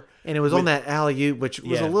 4. And it was on that alley-oop, which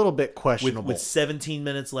was a little bit questionable. With 17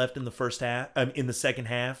 minutes left in the in the second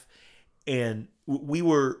half. And we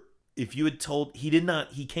were, if you had told,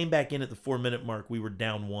 he came back in at the 4-minute mark. We were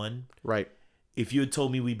down 1. Right. If you had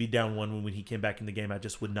told me we'd be down 1 when he came back in the game, I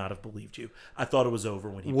just would not have believed you. I thought it was over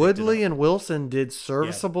when he Woodley and Wilson did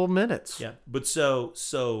serviceable minutes. Yeah, but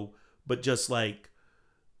but just like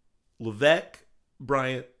Levesque,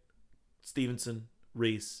 Bryant, Stevenson,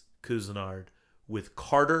 Reese, Cousinard, with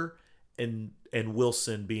Carter and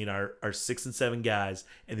Wilson being our 6 and 7 guys,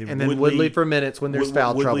 and then Woodley for minutes when there's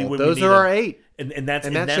foul Woodley trouble. Those are our 8. And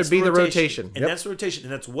that should be the rotation. And that's the rotation.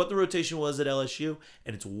 And that's what the rotation was at LSU,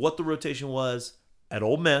 and it's what the rotation was at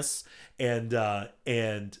Ole Miss, and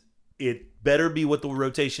it better be what the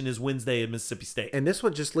rotation is Wednesday at Mississippi State. And this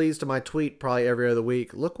one just leads to my tweet probably every other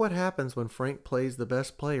week. Look what happens when Frank plays the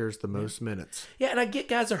best players the most minutes. Yeah, and I get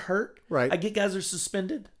guys are hurt. Right. I get guys are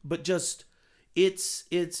suspended, but just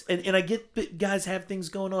and I get that guys have things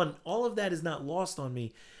going on. All of that is not lost on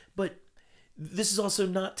me, but this is also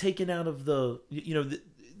not taken out of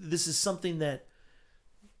this is something that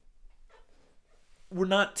we're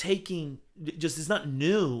not taking. Just it's not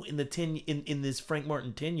new in in this Frank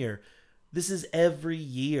Martin tenure. This is every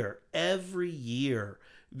year. Every year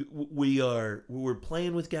we're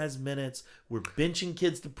playing with guys' minutes. We're benching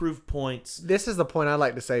kids to prove points. This is the point I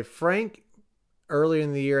like to say. Frank, earlier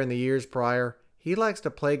in the year and the years prior, he likes to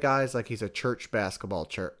play guys like he's a church basketball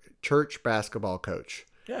coach.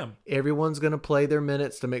 Yeah. Everyone's going to play their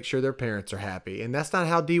minutes to make sure their parents are happy. And that's not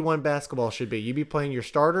how D1 basketball should be. You be playing your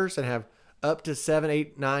starters and have up to 7,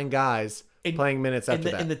 8, 9 guys playing minutes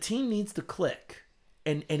after that. And the team needs to click.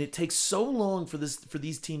 And it takes so long for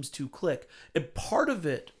these teams to click. And part of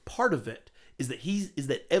it is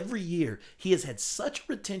that every year he has had such a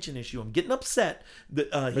retention issue. I'm getting upset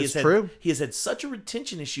that he has had such a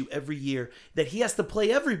retention issue every year that he has to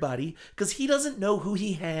play everybody because he doesn't know who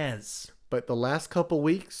he has. But the last couple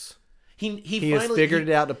weeks, He has figured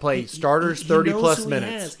it out to play starters 30-plus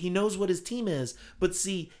minutes. He knows what his team is. But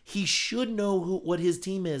see, he should know what his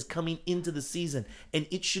team is coming into the season. And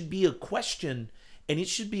it should be a question. And it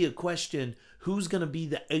should be a question, who's going to be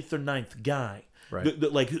the 8th or 9th guy? Right.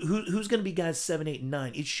 Like, who's going to be guys 7, 8, and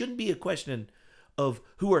 9? It shouldn't be a question of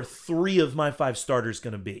who are 3 of my 5 starters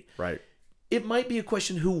going to be. Right. It might be a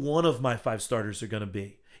question who 1 of my 5 starters are going to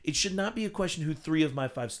be. It should not be a question who 3 of my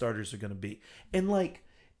 5 starters are going to be. And like...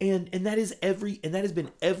 And that has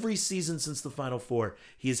been every season since the Final Four.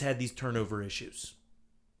 He has had these turnover issues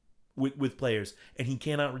with players, and he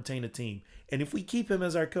cannot retain a team. And if we keep him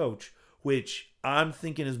as our coach, which I'm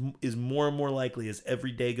thinking is more and more likely as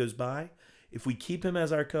every day goes by, if we keep him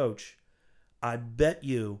as our coach, I bet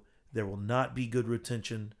you there will not be good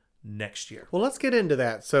retention next year. Well, let's get into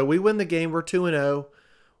that. So we win the game. We're 2-0.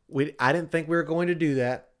 I didn't think we were going to do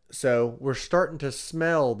that. So we're starting to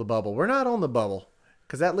smell the bubble. We're not on the bubble.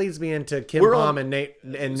 Because that leads me into Kim Pom and net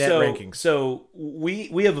rankings. So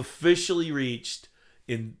we have officially reached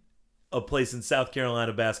in a place in South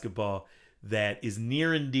Carolina basketball that is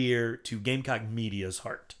near and dear to Gamecock Media's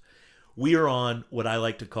heart. We are on what I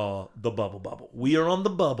like to call the bubble. We are on the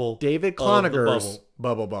bubble. David Cloninger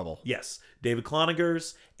bubble. Yes, David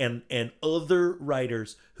Cloninger and other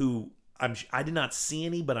writers who I did not see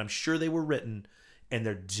any, but I'm sure they were written, and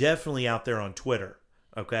they're definitely out there on Twitter.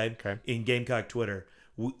 Okay. In Gamecock Twitter.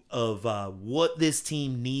 Of what this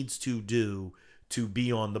team needs to do to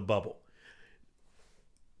be on the bubble.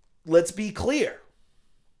 Let's be clear.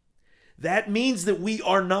 That means that we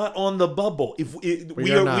are not on the bubble.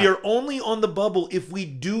 We are only on the bubble if we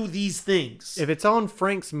do these things. If it's on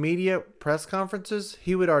Frank's media press conferences,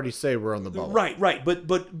 he would already say we're on the bubble. Right.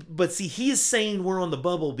 But see, he is saying we're on the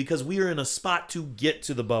bubble because we are in a spot to get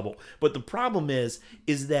to the bubble. But the problem is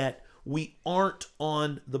that we aren't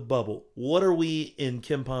on the bubble. What are we in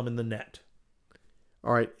Kim Pom in the net?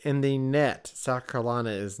 All right. In the net, South Carolina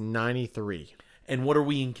is 93. And what are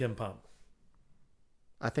we in Kim Pom?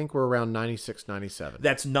 I think we're around 96, 97.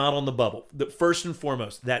 That's not on the bubble. First and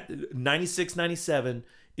foremost, that 96, 97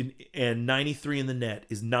 and 93 in the net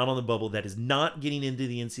is not on the bubble. That is not getting into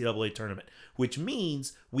the NCAA tournament, which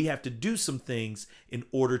means we have to do some things in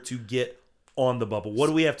order to get on the bubble. What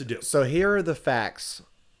do we have to do? So here are the facts.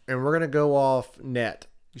 And we're going to go off net.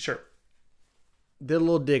 Sure. Did a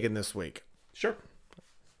little digging this week. Sure.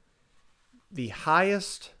 The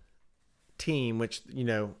highest team, which,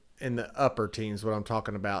 in the upper teams, what I'm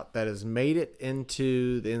talking about, that has made it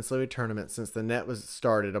into the NCAA tournament since the net was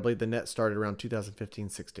started. I believe the net started around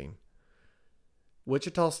 2015-16.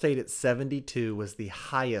 Wichita State at 72 was the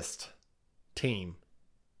highest team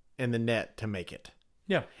in the net to make it.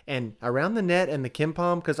 Yeah. And around the net and the Kim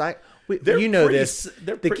Pom, because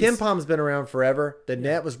the Kim Pom's been around forever. The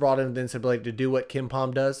net was brought into the NCAA to do what Kim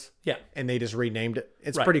Pom does. Yeah. And they just renamed it.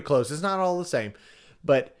 It's pretty close. It's not all the same.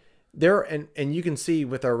 But and you can see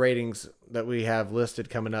with our ratings that we have listed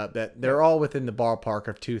coming up that they're all within the ballpark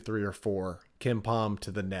of 2, 3, or 4 Kim Pom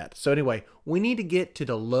to the net. So anyway, we need to get to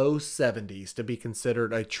the low 70s to be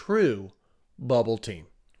considered a true bubble team.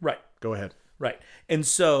 Right. Go ahead. Right. And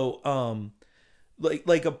so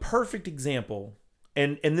like a perfect example,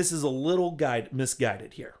 and this is a little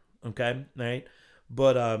misguided here, okay? Right?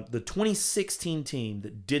 But the 2016 team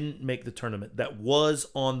that didn't make the tournament, that was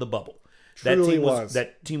on the bubble. That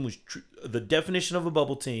team was the definition of a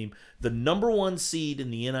bubble team, the number 1 seed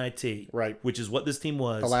in the NIT, right? Which is what this team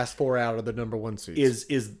was. The last 4 out of the number 1 seeds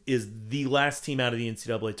is the last team out of the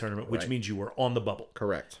NCAA tournament, which means you were on the bubble.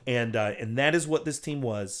 Correct. And that is what this team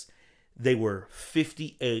was. They were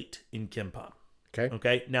 58 in Kim Pom.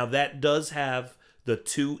 Okay. Now that does have the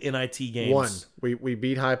 2 NIT games. We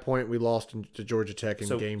beat High Point. We lost to Georgia Tech in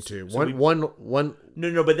game 2. One.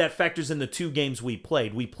 No, but that factors in the 2 games we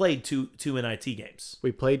played. We played two NIT games.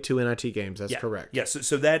 We played 2 NIT games. That's correct. Yeah.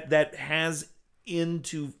 So that has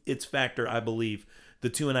into its factor, I believe, the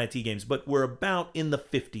 2 NIT games. But we're about in the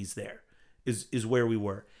 50s. There is where we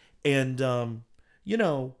were, and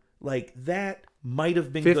like that might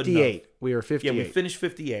have been 58. Good enough. We were 58. Yeah, we finished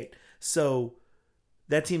 58. So.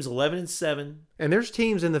 That team's 11-7. And there's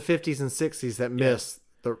teams in the 50s and 60s that miss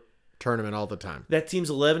the tournament all the time. That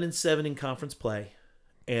team's 11-7 in conference play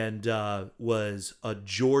and was a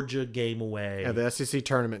Georgia game away. At the SEC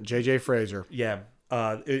tournament, J.J. Frazier. Yeah.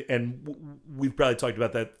 And we've probably talked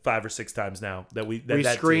about that 5 or 6 times now. We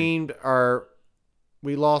screamed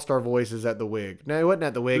we lost our voices at the Wig. No, it wasn't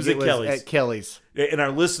at the Wig. It was at Kelly's. And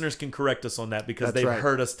our listeners can correct us on that because they've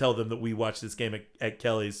heard us tell them that we watched this game at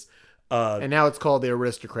Kelly's. And now it's called the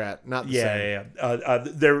Aristocrat, not the same.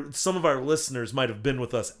 Yeah. Some of our listeners might have been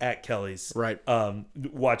with us at Kelly's, right?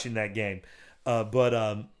 Watching that game,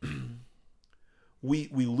 but we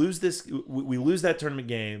lose this. We lose that tournament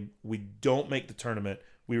game. We don't make the tournament.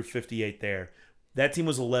 We were 58 there. That team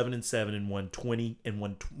was 11-7 and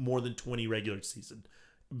won more than 20 regular season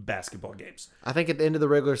basketball games. I think at the end of the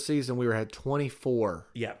regular season, we had 24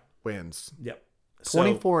 Yeah. wins. Yep.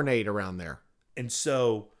 24-8 around there. And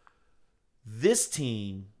so this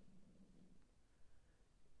team,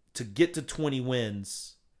 to get to 20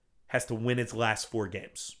 wins, has to win its last 4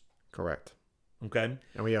 games. Correct. Okay?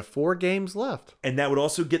 And we have 4 games left. And that would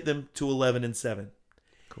also get them to 11-7.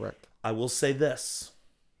 Correct. I will say this.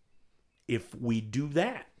 If we do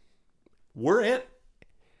that, we're in.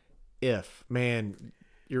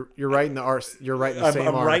 You're writing the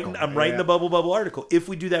same article. I'm writing the bubble article. If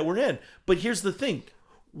we do that, we're in. But here's the thing.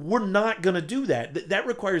 We're not going to do that. That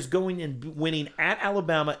requires going and winning at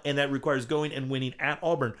Alabama, and that requires going and winning at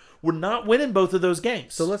Auburn. We're not winning both of those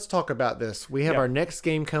games. So let's talk about this. We have our next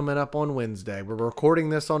game coming up on Wednesday. We're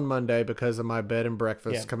recording this on Monday because of my bed and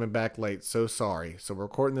breakfast coming back late. So sorry. So we're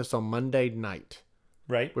recording this on Monday night.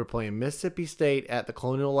 Right. We're playing Mississippi State at the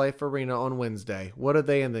Colonial Life Arena on Wednesday. What are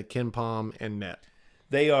they in the KenPom and net?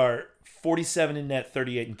 They are 47 in net,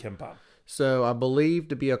 38 in KenPom. So I believe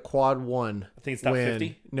to be a quad 1. I think it's top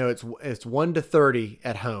 50. No, it's 1-30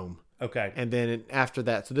 at home. Okay. And then after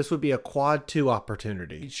that, so this would be a quad 2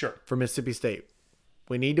 opportunity. Sure. For Mississippi State.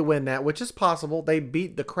 We need to win that, which is possible. They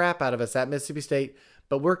beat the crap out of us at Mississippi State,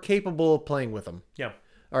 but we're capable of playing with them. Yeah.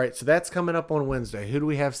 All right, so that's coming up on Wednesday. Who do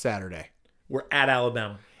we have Saturday? We're at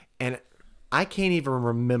Alabama. And I can't even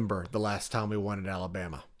remember the last time we won at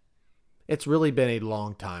Alabama. It's really been a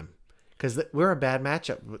long time because we're a bad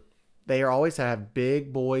matchup. They always have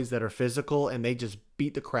big boys that are physical, and they just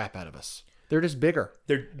beat the crap out of us. They're just bigger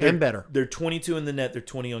and better. They're 22 in the net. They're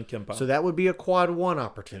 20 on KenPom. So that would be a quad 1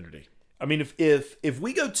 opportunity. I mean, if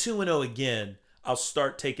we go 2-0 again, I'll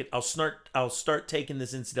start taking this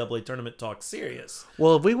NCAA tournament talk serious.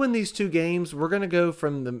 Well, if we win these 2 games, we're going to go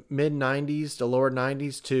from the mid 90s to lower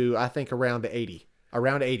 90s to I think around 80.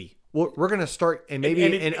 Around 80. We're going to start and maybe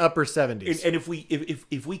in upper 70s. And if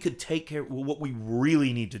we could take care, what we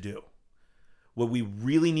really need to do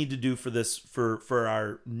for this for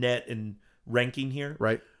our net and ranking here,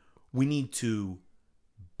 right? We need to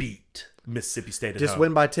beat Mississippi State at just home.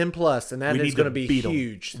 win by 10 plus, and that is going to be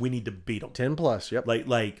huge. We need to beat them 10 plus. Yep,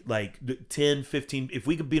 like 10, 15. If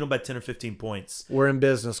we could beat them by 10 or 15 points, we're in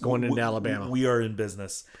business going into Alabama. We are in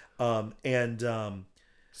business.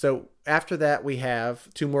 So after that, we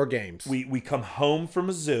have 2 more games. We come home from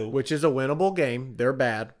Mizzou, which is a winnable game. They're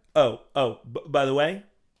bad. By the way,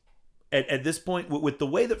 at this point, with the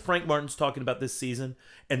way that Frank Martin's talking about this season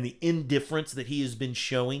and the indifference that he has been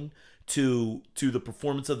showing to the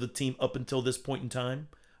performance of the team up until this point in time,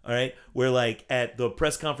 all right, where like at the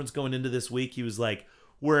press conference going into this week, he was like,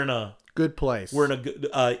 "We're in a good place. We're in a good.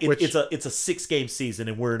 It's a 6-game season,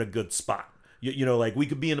 and we're in a good spot. You know, like we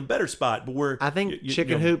could be in a better spot, but we're." I think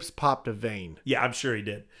Chicken Hoops popped a vein. Yeah, I'm sure he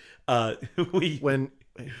did.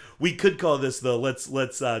 We could call this though. Let's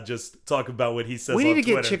just talk about what he says. We need to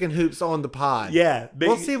Twitter. get Chicken Hoops on the pod. Yeah,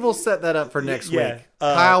 we'll see if we'll set that up for next week.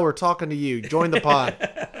 Kyle, we're talking to you. Join the pod.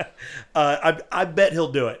 I bet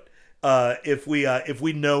he'll do it. If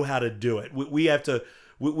we know how to do it, we have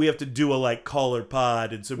to do a like caller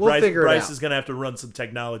pod, and so Bryce is gonna have to run some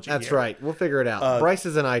technology. That's here. right. We'll figure it out. Bryce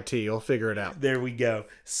is in IT. We'll figure it out. There we go.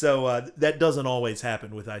 So that doesn't always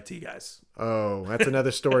happen with IT guys. Oh, that's another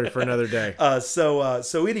story for another day.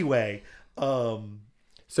 So anyway, so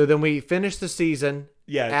then we finish the season.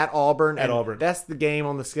 Yeah, at Auburn. Auburn. That's the game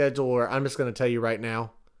on the schedule where I'm just going to tell you right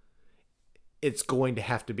now, it's going to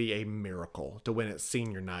have to be a miracle to win at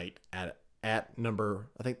senior night at number.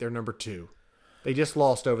 I think they're number 2. They just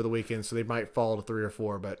lost over the weekend, so they might fall to 3 or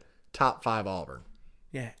 4. But top 5 Auburn.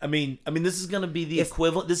 Yeah, I mean, this is going to be the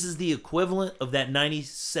equivalent. This is the equivalent of that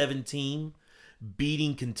 '97 team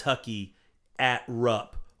beating Kentucky at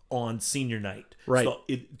Rupp on senior night. Right. So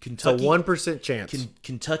Kentucky, it's a 1% chance.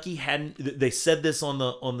 Kentucky hadn't. They said this on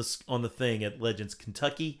the thing at Legends.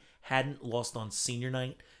 Kentucky hadn't lost on senior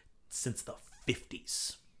night since the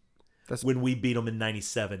 50s. That's when we beat them in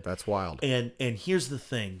 '97. That's wild. And here's the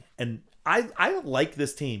thing. And I like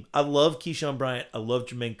this team. I love Keyshawn Bryant. I love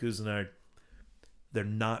Jermaine Couisnard. They're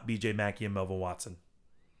not B.J. Mackey and Melvin Watson.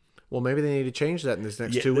 Well, maybe they need to change that in this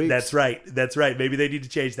next 2 weeks. That's right. Maybe they need to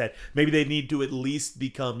change that. Maybe they need to at least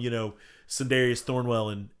become, Sindarius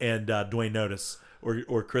Thornwell and Dwayne Notice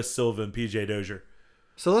or Chris Silva and PJ Dozier.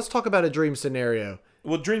 So let's talk about a dream scenario.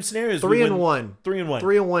 Well, dream scenario is 3-1. 3-1.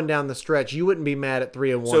 3-1 down the stretch. You wouldn't be mad at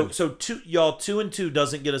 3-1. So 2-2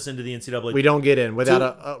 doesn't get us into the NCAA. We don't get in without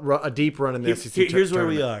a deep run in the SEC tournament. Here's where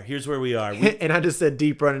we are. Here's where we are. And I just said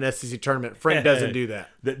deep run in SEC tournament. Frank doesn't do that.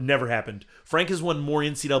 That never happened. Frank has won more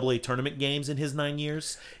NCAA tournament games in his 9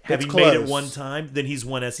 years, having close. made it one time, than he's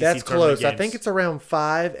won SEC That's tournament close. games. I think it's around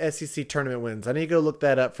 5 SEC tournament wins. I need to go look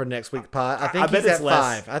that up for next week's pod. I think bet he's it's at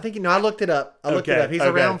less. 5. I think I looked it up. He's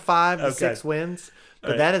around 5 to 6 wins.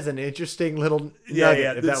 But that is an interesting little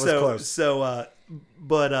nugget if that was close. So,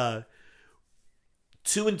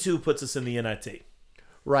 2-2 puts us in the NIT.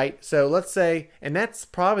 Right. So let's say, and that's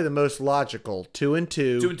probably the most logical.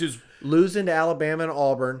 2-2. 2-2's losing to Alabama and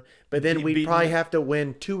Auburn, but then we'd beating probably them. have to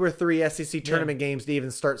win 2 or 3 SEC tournament games to even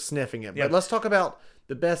start sniffing it. Yeah. But let's talk about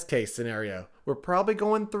the best case scenario. We're probably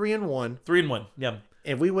going 3-1. 3-1. Yeah.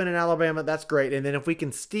 If we win in Alabama, that's great. And then if we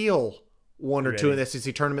can steal 1 or 2 in the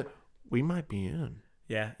SEC tournament, we might be in.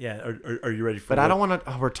 Yeah. Are you ready for? But I don't want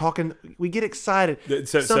to. We're talking. We get excited.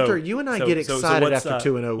 Sumter, you and I get excited what's, after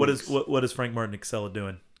 2-0 weeks. What is Frank Martin Excella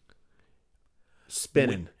doing?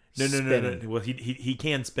 Spinning. No. Well, he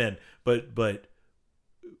can spin, but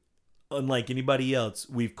unlike anybody else,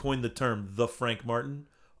 we've coined the term the Frank Martin.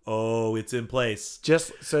 Oh, it's in place.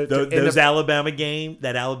 Just so That Alabama game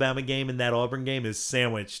and that Auburn game is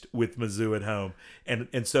sandwiched with Mizzou at home,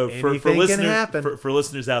 and so for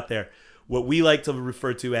listeners out there, what we like to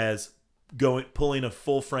refer to as pulling a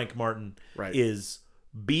full Frank Martin is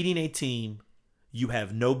beating a team you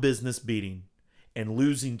have no business beating and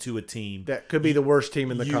losing to a team that could be the worst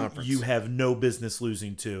team in the conference. You have no business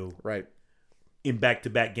losing to. Right. In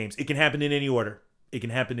back-to-back games. It can happen in any order. It can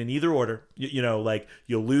happen in either order. Like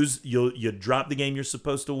you'll lose, you drop the game you're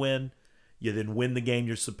supposed to win, you then win the game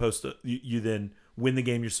you're supposed to you then win the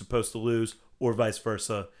game you're supposed to lose, or vice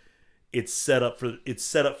versa. It's set up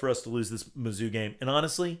for us to lose this Mizzou game. And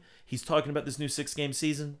honestly, he's talking about this new 6-game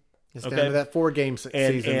season. It's down to that 4-game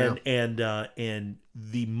season now. And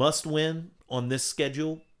the must win on this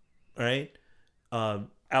schedule, right?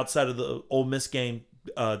 Outside of the Ole Miss game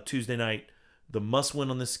Tuesday night, the must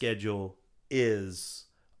win on this schedule is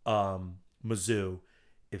Mizzou.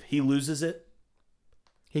 If he loses it,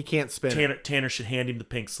 he can't spin. Tanner should hand him the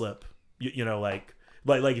pink slip. Like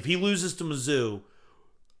if he loses to Mizzou,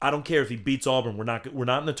 I don't care if he beats Auburn. We're not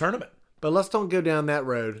in the tournament. But let's don't go down that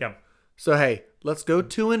road. Yeah. So hey, let's go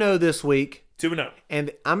 2-0 this week. 2-0. And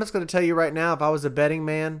I'm just going to tell you right now, if I was a betting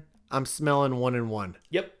man, I'm smelling 1-1.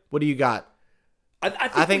 Yep. What do you got?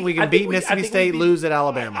 I think we can beat Mississippi State, lose at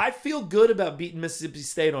Alabama. I feel good about beating Mississippi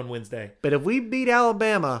State on Wednesday. But if we beat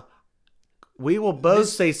Alabama, we will both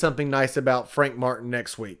say something nice about Frank Martin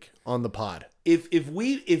next week on the pod. If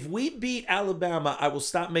we beat Alabama, I will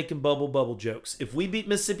stop making bubble jokes. If we beat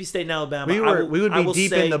Mississippi State and Alabama, we would be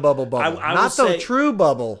deep in the bubble. Not the true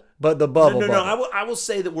bubble, but the bubble. No. I will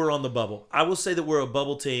say that we're on the bubble. I will say that we're a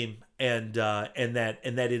bubble team, and that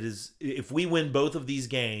it is. If we win both of these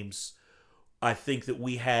games, I think that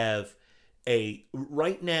we have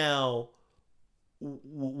right now.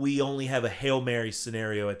 We only have a Hail Mary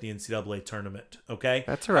scenario at the NCAA tournament. Okay,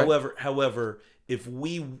 that's right. However, if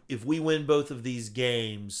we win both of these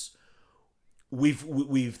games,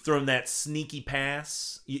 we've thrown that sneaky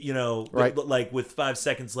pass, right. like with 5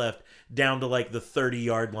 seconds left, down to like the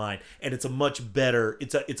 30-yard line, and it's a much better.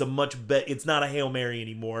 It's not a Hail Mary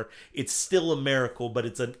anymore. It's still a miracle, but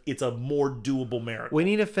it's a more doable miracle. We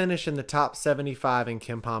need to finish in the top 75 in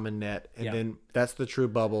KenPom and net, and then that's the true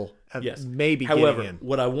bubble. Yes. Maybe. However, getting in.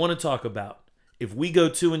 What I want to talk about, if we go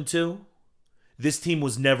 2-2, this team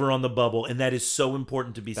was never on the bubble, and that is so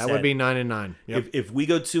important to be said. That would be 9-9. Yep. If we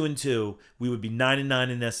go 2-2, we would be 9-9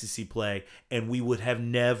 in SEC play, and we would have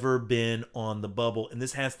never been on the bubble. And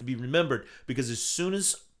this has to be remembered, because as soon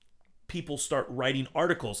as people start writing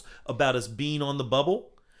articles about us being on the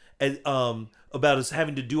bubble, and about us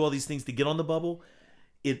having to do all these things to get on the bubble,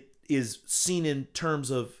 it is seen in terms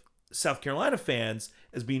of South Carolina fans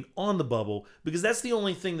as being on the bubble, because that's the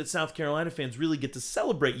only thing that South Carolina fans really get to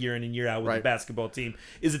celebrate year in and year out with the basketball team,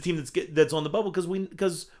 is a team that's on the bubble,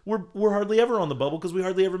 because we're hardly ever on the bubble, because we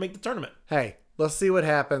hardly ever make the tournament. Hey, let's see what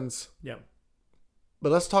happens. Yeah.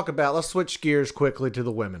 But let's switch gears quickly to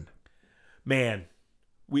the women. Man,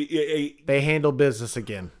 they handle business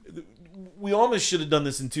again. We almost should have done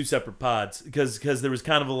this in 2 separate pods, because there was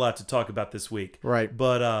kind of a lot to talk about this week. Right.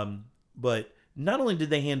 But not only did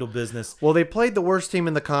they handle business, well, they played the worst team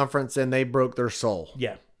in the conference, and they broke their soul.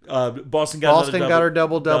 Yeah. Boston got her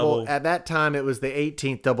double-double. At that time, it was the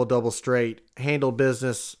 18th double-double straight. Handled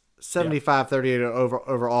business 75-38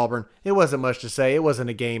 over Auburn. It wasn't much to say. It wasn't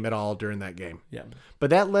a game at all during that game. Yeah.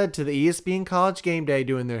 But that led to the ESPN College Game Day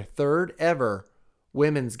doing their third ever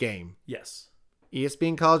women's game. Yes.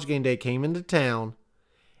 ESPN College Game Day came into town.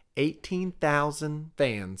 18,000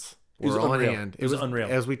 fans were on unreal. hand. It was unreal.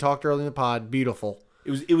 As we talked earlier in the pod, beautiful.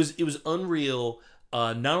 It was unreal.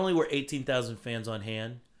 Not only were 18,000 fans on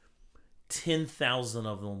hand, 10,000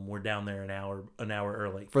 of them were down there an hour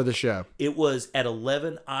early For the show. It was at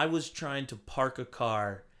 11. I was trying to park a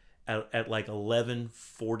car at like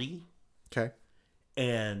 11:40, Okay.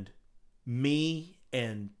 and me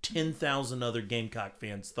and 10,000 other Gamecock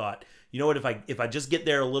fans thought, you know what, if I just get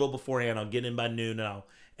there a little beforehand, I'll get in by noon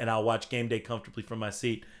and I'll watch game day comfortably from my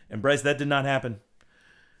seat. And Bryce, that did not happen.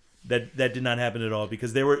 That did not happen at all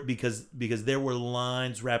because there were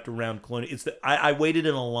lines wrapped around Colonial. I waited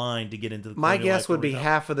in a line to get into the. My Colonial guess Life would be Arena.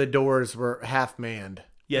 half of the doors were half manned.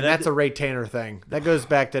 Yeah, and that's a Ray Tanner thing. That goes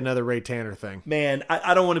back to another Ray Tanner thing. Man,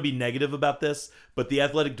 I don't want to be negative about this, but the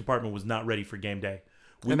athletic department was not ready for game day.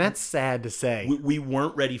 And that's sad to say. We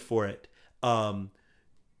weren't ready for it.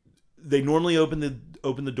 They normally open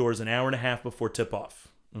the doors an hour and a half before tip off.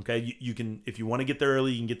 Okay, you can, if you want to get there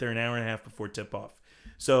early, you can get there an hour and a half before tip off.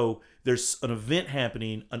 So there's an event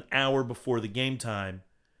happening an hour before the game time.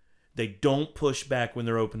 They don't push back when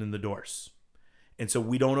they're opening the doors. And so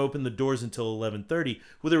we don't open the doors until 11:30.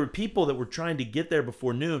 Well, there were people that were trying to get there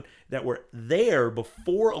before noon that were there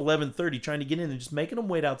before 11:30 trying to get in and just making them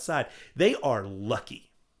wait outside. They are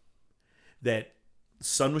lucky that the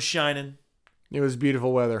sun was shining It was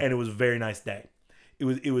beautiful weather. and it was a very nice day.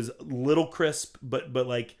 It was a little crisp, but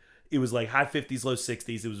like it was like high 50s, low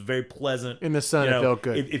 60s. It was very pleasant. In the sun, it felt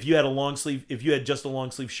good. If you had just a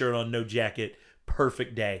long sleeve shirt on, no jacket,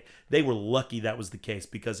 perfect day. They were lucky that was the case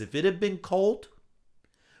because if it had been cold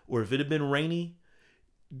or if it had been rainy,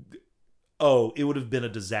 it would have been a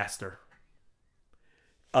disaster.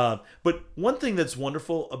 But one thing that's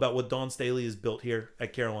wonderful about what Dawn Staley has built here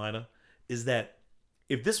at Carolina is that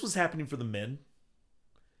if this was happening for the men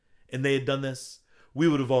and they had done this, we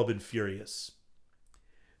would have all been furious.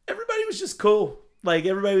 Everybody was just cool. Like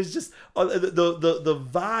everybody was just the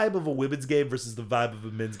vibe of a women's game versus the vibe of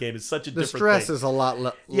a men's game is such a the different stress thing. is a lot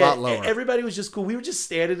lower. Everybody was just cool. We were just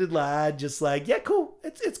standing in line, just like, yeah, cool.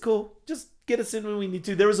 It's cool. Just get us in when we need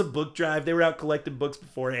to. There was a book drive. They were out collecting books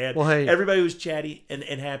beforehand. Well, hey. Everybody was chatty and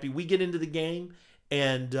happy. We get into the game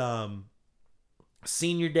and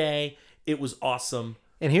senior day, it was awesome.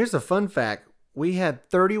 And here's a fun fact. We had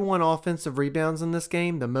 31 offensive rebounds in this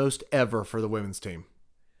game, the most ever for the women's team.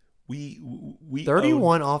 We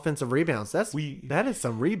 31 offensive rebounds. That is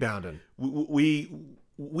some rebounding.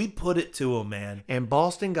 We put it to them, man. And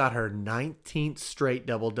Boston got her 19th straight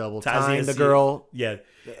double-double, Tazi tying the SC girl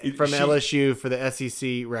from She- LSU for the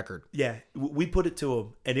SEC record. Yeah, we put it to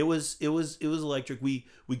them, and it was electric. We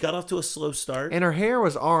got off to a slow start. And her hair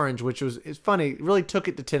was orange, which it's funny. It really took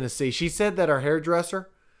it to Tennessee. She said that her hairdresser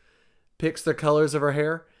picks the colors of her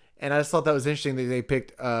hair, and I just thought that was interesting that they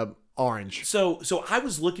picked orange. So I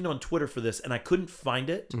was looking on Twitter for this, and I couldn't find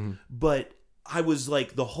it, but I was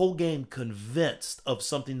like the whole game convinced of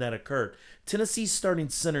something that occurred. Tennessee's starting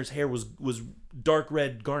center's hair was dark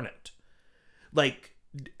red garnet, like,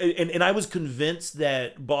 and I was convinced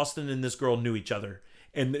that Boston and this girl knew each other,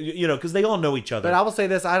 and because they all know each other. But I will say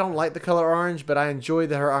this: I don't like the color orange, but I enjoy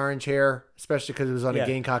her orange hair, especially because it was on a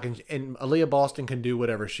Gamecock, and Aaliyah Boston can do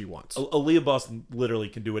whatever she wants. Aaliyah Boston literally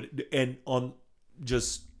can do it, and on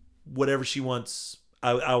just whatever she wants.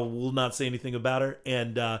 I will not say anything about her.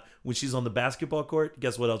 And when she's on the basketball court,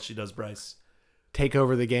 guess what else she does, Bryce? Take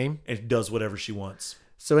over the game. And does whatever she wants.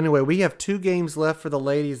 So anyway, we have 2 games left for the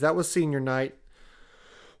ladies. That was senior night.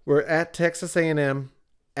 We're at Texas A&M,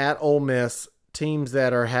 at Ole Miss. Teams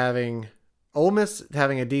that are having Ole Miss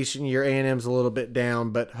having a decent year. A&M's a little bit down,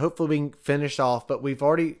 but hopefully we can finish off. But we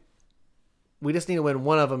just need to win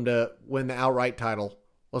one of them to win the outright title.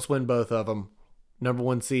 Let's win both of them. Number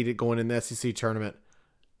 1 seed going in the SEC tournament.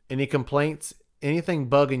 Any complaints? Anything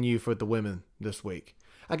bugging you for the women this week?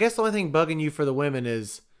 I guess the only thing bugging you for the women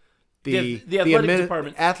is the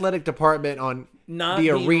athletic department on Not the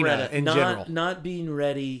being arena ready, in general. Not being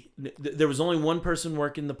ready. There was only one person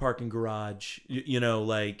working the parking garage. They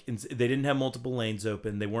didn't have multiple lanes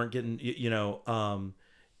open. They weren't getting.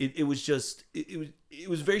 It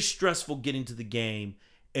was very stressful getting to the game,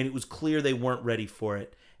 and it was clear they weren't ready for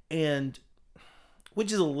it. And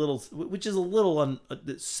which is a little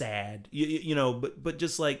sad,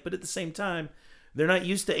 but at the same time, they're not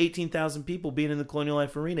used to 18,000 people being in the Colonial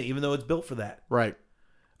Life Arena, even though it's built for that. Right.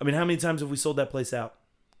 I mean, how many times have we sold that place out?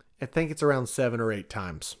 I think it's around 7 or 8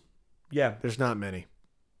 times. Yeah. There's not many.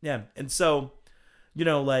 Yeah. And so,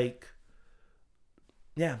 yeah.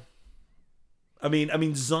 I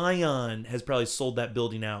mean, Zion has probably sold that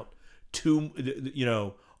building out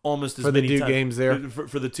almost as For the many two games there?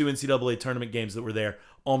 for the 2 NCAA tournament games that were there,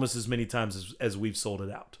 almost as many times as we've sold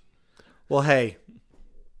it out. Well, hey,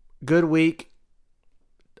 good week.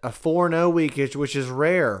 A 4-0 week, which is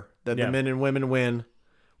rare that the men and women win.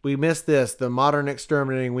 We missed this. The modern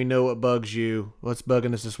exterminating. We know what bugs you. What's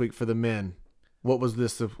bugging us this week for the men? What was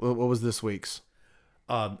this? What was this week's?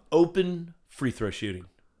 Open free throw shooting.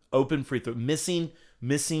 Open free throw. Missing.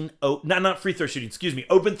 Oh, not free throw shooting. Excuse me.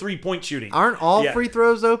 Open 3-point shooting. Aren't all free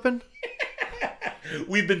throws open?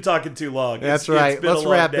 We've been talking too long. That's right. Let's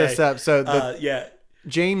wrap this up. So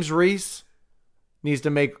James Reese needs to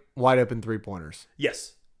make wide open 3-pointers.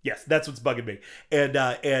 Yes, that's what's bugging me,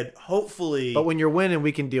 and hopefully. But when you're winning,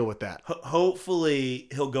 we can deal with that. Hopefully,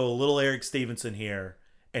 he'll go a little Eric Stevenson here,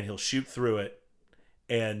 and he'll shoot through it,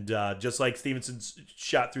 and just like Stevenson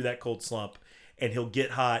shot through that cold slump, and he'll get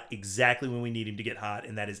hot exactly when we need him to get hot,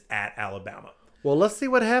 and that is at Alabama. Well, let's see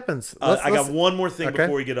what happens. I got one more thing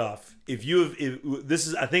before we get off. I think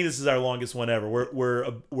this is our longest one ever.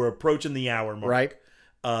 We're approaching the hour mark, right?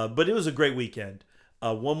 But it was a great weekend.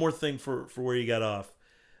 One more thing for where you got off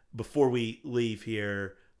before we leave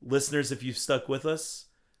here, listeners. If you've stuck with us,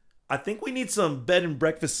 I think we need some bed and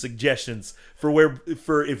breakfast suggestions for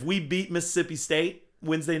if we beat Mississippi State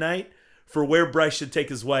Wednesday night. For where Bryce should take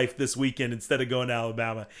his wife this weekend instead of going to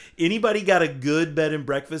Alabama. Anybody got a good bed and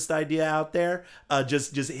breakfast idea out there?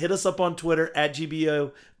 Just hit us up on Twitter at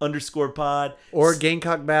GBO_pod. Or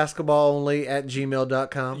Gamecock Basketball only at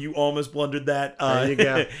gmail.com. You almost blundered that. There you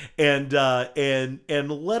go. and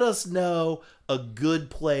let us know a good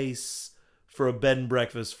place for a bed and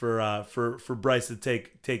breakfast for Bryce to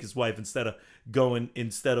take his wife instead of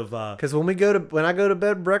because when I go to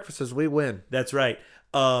bed and breakfasts, we win. That's right.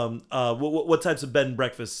 What types of bed and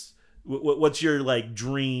breakfasts? What's your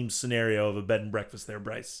dream scenario of a bed and breakfast there,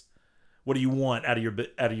 Bryce? What do you want out of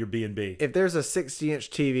your B&B? If there's a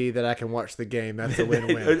 60-inch TV that I can watch the game, that's a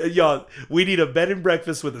win-win. Y'all, we need a bed and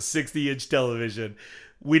breakfast with a 60-inch television.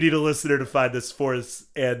 We need a listener to find this for us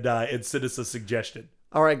and send us a suggestion.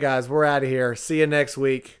 All right, guys, we're out of here. See you next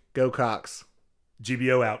week. Go Cox.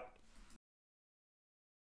 GBO out.